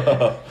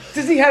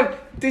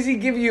 Does he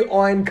give you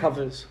iron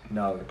covers?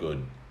 No.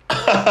 Good.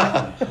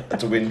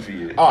 That's a win for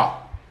you. Ah,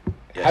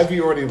 Yes. have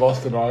you already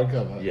lost an iron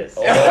cover? Yes.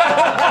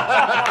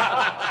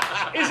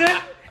 Is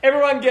it?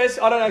 Everyone guess.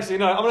 I don't actually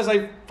know. I'm going to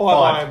say 5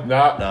 iron.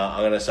 No, No, I'm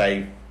going to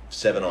say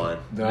 7 iron.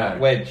 no.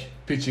 Wedge.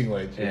 Pitching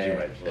wedge. Yeah.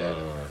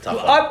 Tough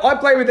one. I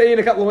played with Ian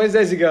a couple of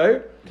Wednesdays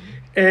ago.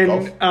 And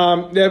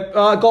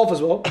golf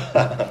as well.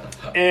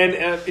 And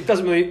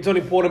it's not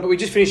important, but we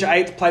just finished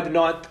at 8th, played the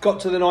 9th, got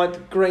to the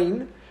 9th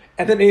green.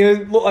 And then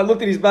I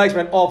looked at his bags,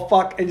 went, oh,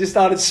 fuck, and just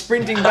started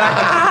sprinting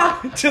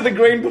back to the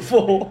green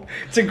before.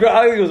 I think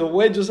it was a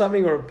wedge or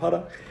something, or a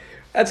putter.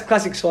 That's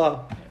classic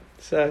style.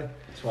 So,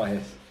 That's why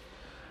yes.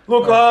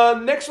 look,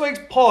 next week's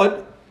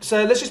pod,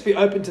 so let's just be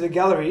open to the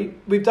gallery.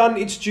 We've done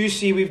It's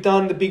Juicy, we've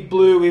done The Big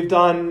Blue, we've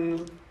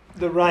done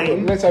The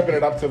Rain. Let's open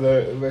it up to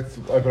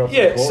the.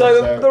 Yeah, court,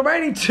 so the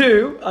remaining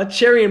two are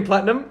Cherry and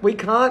Platinum. We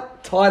can't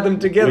tie them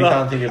together. We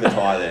can't think of a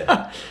tie there.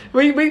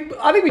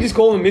 I think we just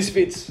call them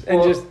misfits and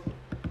Well- just...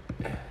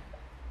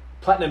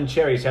 Platinum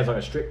Cherry sounds like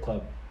a strip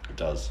club. It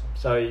does.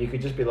 So you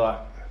could just be like,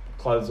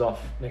 clothes off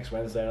next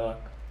Wednesday night.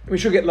 We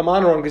should get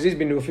Lamana on because he's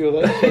been to a few of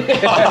those.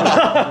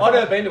 I've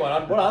never been to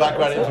one. What are they?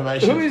 Background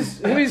information.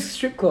 Who is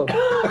strip club?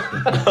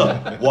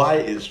 Why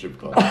is strip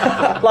club?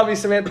 Love you,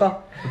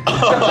 Samantha.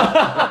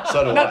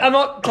 So do No, I. I'm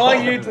not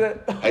tying you to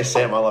that. Hey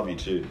Sam, I love you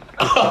too.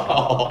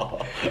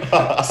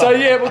 So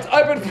yeah, well, it's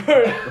open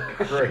for...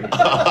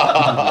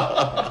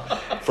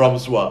 From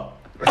SWA.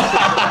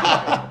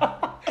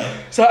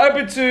 So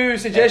open to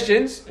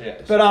suggestions.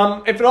 Yeah.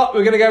 But if not,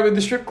 we're going to go with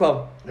the strip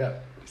club. Yeah.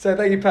 So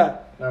thank you,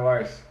 Pat. No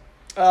worries.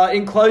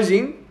 In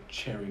closing,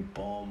 Cherry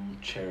bomb,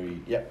 cherry.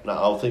 Yep. No,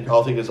 I'll think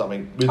of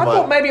something. With I my,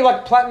 thought maybe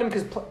like Platinum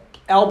because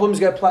albums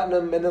go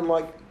platinum, and then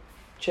like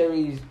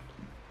cherries.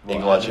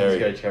 Eagle Eye Cherry.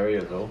 Go cherry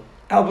as well.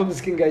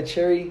 Albums can go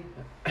cherry.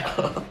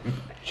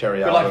 Cherry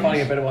Good luck albums.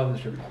 finding a better one than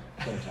strip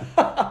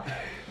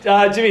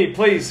club. Jimmy,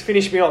 please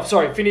finish me off.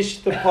 Sorry, finish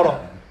the pot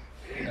off.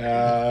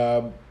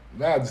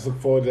 No, I just look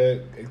forward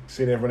to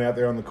seeing everyone out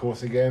there on the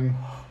course again.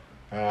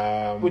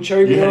 Would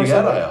cherry be You're on going to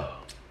go, Saturday? are you?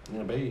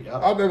 You're going to be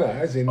up? I don't know,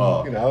 as in,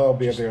 Oh. I'll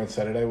be up there on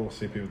Saturday. We'll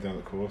see people down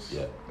the course.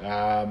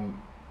 Yeah.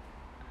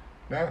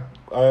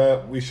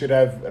 We should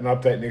have an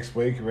update next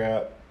week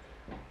about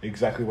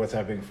exactly what's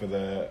happening for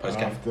the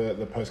Post-game. after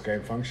the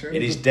post-game function.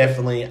 It is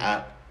definitely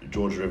at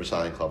George River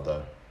Sailing Club,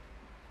 though.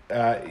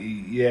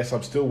 Yes,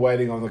 I'm still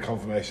waiting on the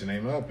confirmation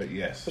email, but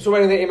yes. I'm still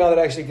waiting for the email that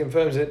actually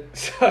confirms it.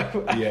 So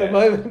at Yeah. the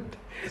moment,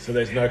 So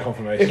there's no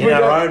confirmation. In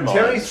our own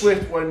Terry minds.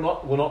 Swift will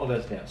not let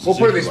us down. We'll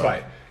put it this Super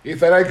way: if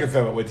they don't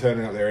confirm it, we're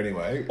turning up there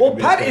anyway. well, And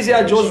we're Pat just is gonna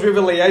our go George so-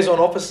 River liaison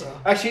officer.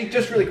 Actually,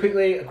 just really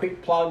quickly, a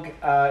quick plug.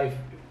 If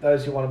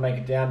those who want to make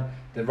it down,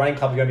 the Rain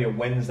Club is going to be a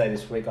Wednesday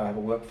this week. I have a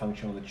work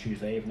function on the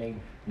Tuesday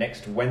evening.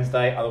 Next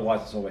Wednesday,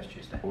 otherwise it's always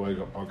Tuesday. We've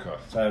got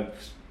podcasts. So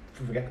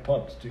forget the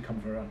pods. Do come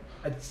for a run.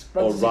 It's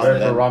Or runs- run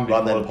then, run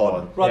run then before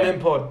pod. Run Yeah.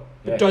 them pod.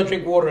 But Yeah. don't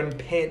drink water and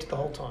pant the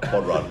whole time.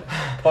 Pod run.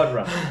 pod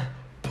run.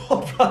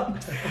 Pod run.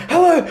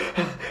 Hello.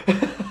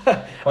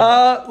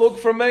 Look,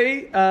 for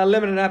me,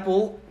 Lemon and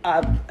Apple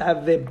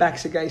have their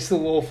backs against the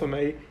wall for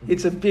me.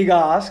 It's a big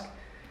ask.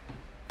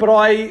 But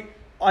I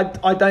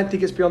don't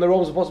think it's beyond the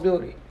realms of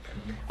possibility.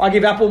 I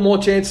give Apple more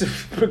chance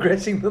of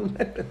progressing than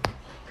Lemon.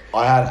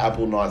 I had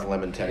Apple, 9th,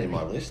 Lemon, 10 in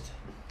my list.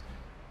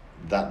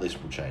 That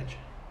list will change.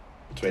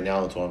 Between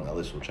now and the tournament, that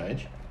list will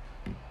change.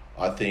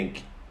 I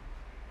think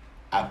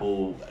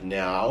Apple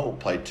now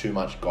play too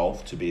much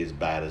golf to be as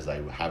bad as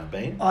they have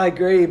been. I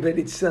agree, but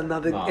it's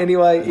another... No.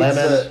 Anyway,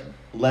 it's...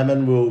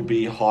 Lemon will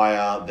be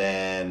higher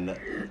than...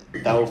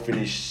 They will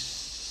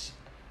finish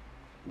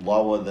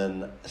lower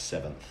than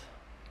 7th.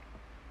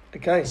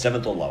 Okay.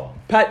 7th or lower.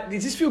 Pat,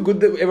 does this feel good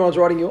that everyone's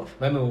writing you off?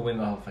 Lemon will win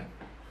the whole thing.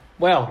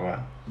 Wow. Right.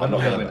 I'm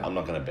not not gonna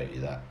going to bet you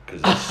that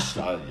because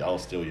I'll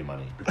steal your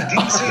money.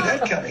 Didn't see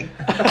that coming.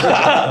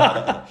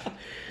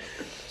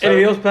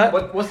 Anything else,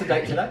 Pat? What's the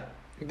date today?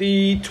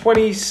 The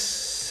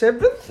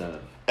 27th? So,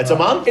 It's a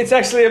month. It's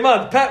actually a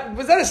month. Pat,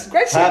 was that a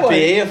great segue? Happy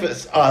if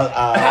it's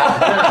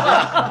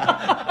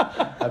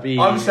happy.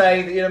 I'm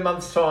saying that in a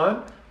month's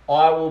time,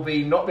 I will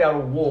not be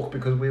able to walk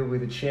because we will be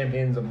the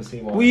champions of the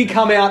CY. Will you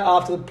come out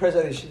after the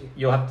preso this year?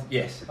 You'll have to.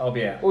 Yes, I'll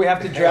be out. Or we have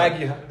to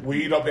drag you home? Will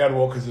you not be able to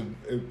walk because of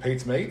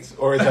Pete's meats,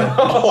 or is that?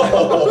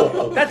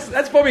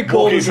 That's probably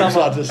cool walking in from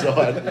summer. side to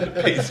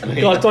side. Peace me.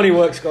 Guys, Donnie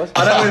works, guys.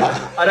 I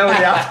don't want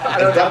the out. I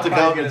don't It's up to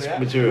want government's the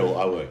material.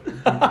 I work.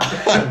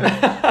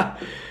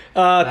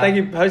 Thank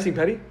you for hosting,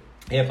 Paddy.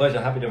 Yeah, pleasure.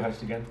 Happy to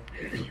host again.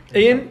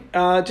 Ian,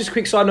 just a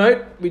quick side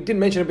note. We didn't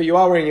mention it, but you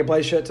are wearing a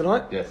Blaze shirt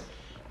tonight, Yes.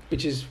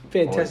 which is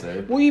fantastic.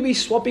 Always do. Will you be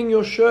swapping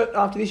your shirt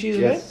after this year's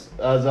event? Yes.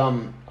 As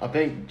I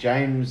think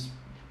James,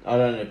 I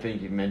don't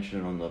think you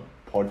mentioned it on the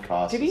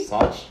podcast Did he? as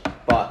such,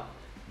 but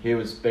he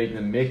was speaking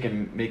to Mick,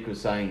 and Mick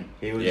was saying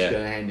he was Yeah.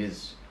 going to hand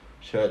his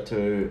shirt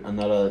to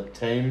another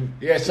team.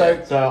 Yeah,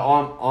 so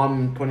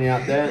I'm putting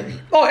out there.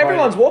 Oh,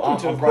 everyone's welcome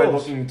to, I'm of probably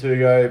course. looking to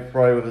go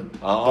probably with a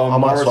Don I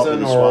might swap Morrison with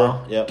this or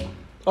one. Yep.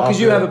 Oh,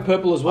 because you have a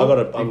purple as well.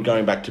 I'm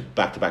going back to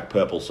back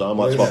purple, so I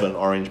might There's- swap an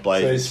orange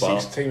blaze there's as well.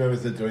 6 team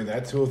members that are doing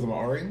that. 2 of them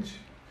are orange,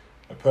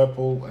 a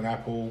purple, an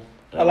apple,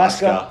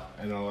 Alaska.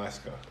 and an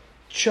Alaska.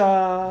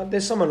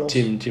 There's someone else.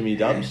 Timmy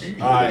Dubs. And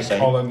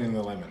Colin in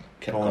the lemon.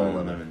 Colin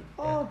Lemon.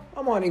 Oh,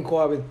 I might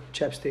inquire with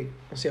Chapstick.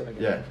 I'll see how they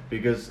go. Yeah,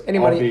 because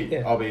Anybody-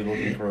 I'll be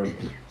looking for a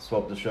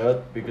swap the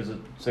shirt because it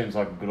seems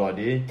like a good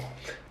idea.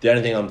 The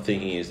only thing I'm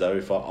thinking is though,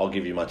 if I'll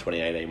give you my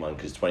 2018 one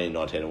because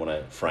 2019 I want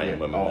to frame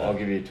when I'll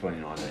give you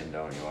 2019.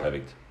 Don't worry.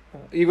 perfect.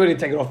 You've got to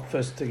take it off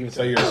first to give it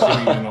So to you're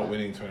assuming you're not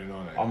winning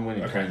 2019? I'm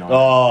winning Okay. 2019.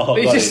 Oh, But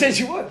you got just it. said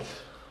you would.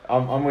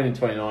 I'm winning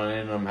 2019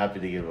 and I'm happy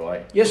to give it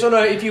away. Yes or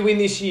no, if you win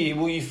this year,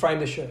 will you frame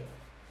the shirt?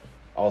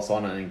 I'll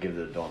sign it and give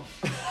it to Don.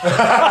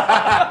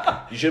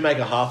 You should make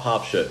a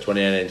half shirt,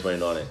 2018,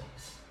 2019.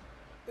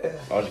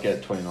 I'll just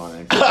get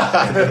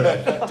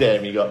 2019.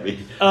 Damn, you got me.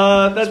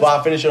 That's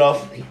Smart, finish it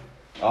off.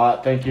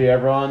 Alright, thank you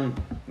everyone.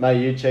 May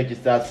you check your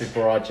stats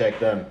before I check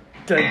them.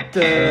 Da,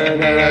 da,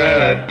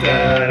 da,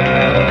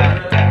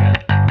 da, da.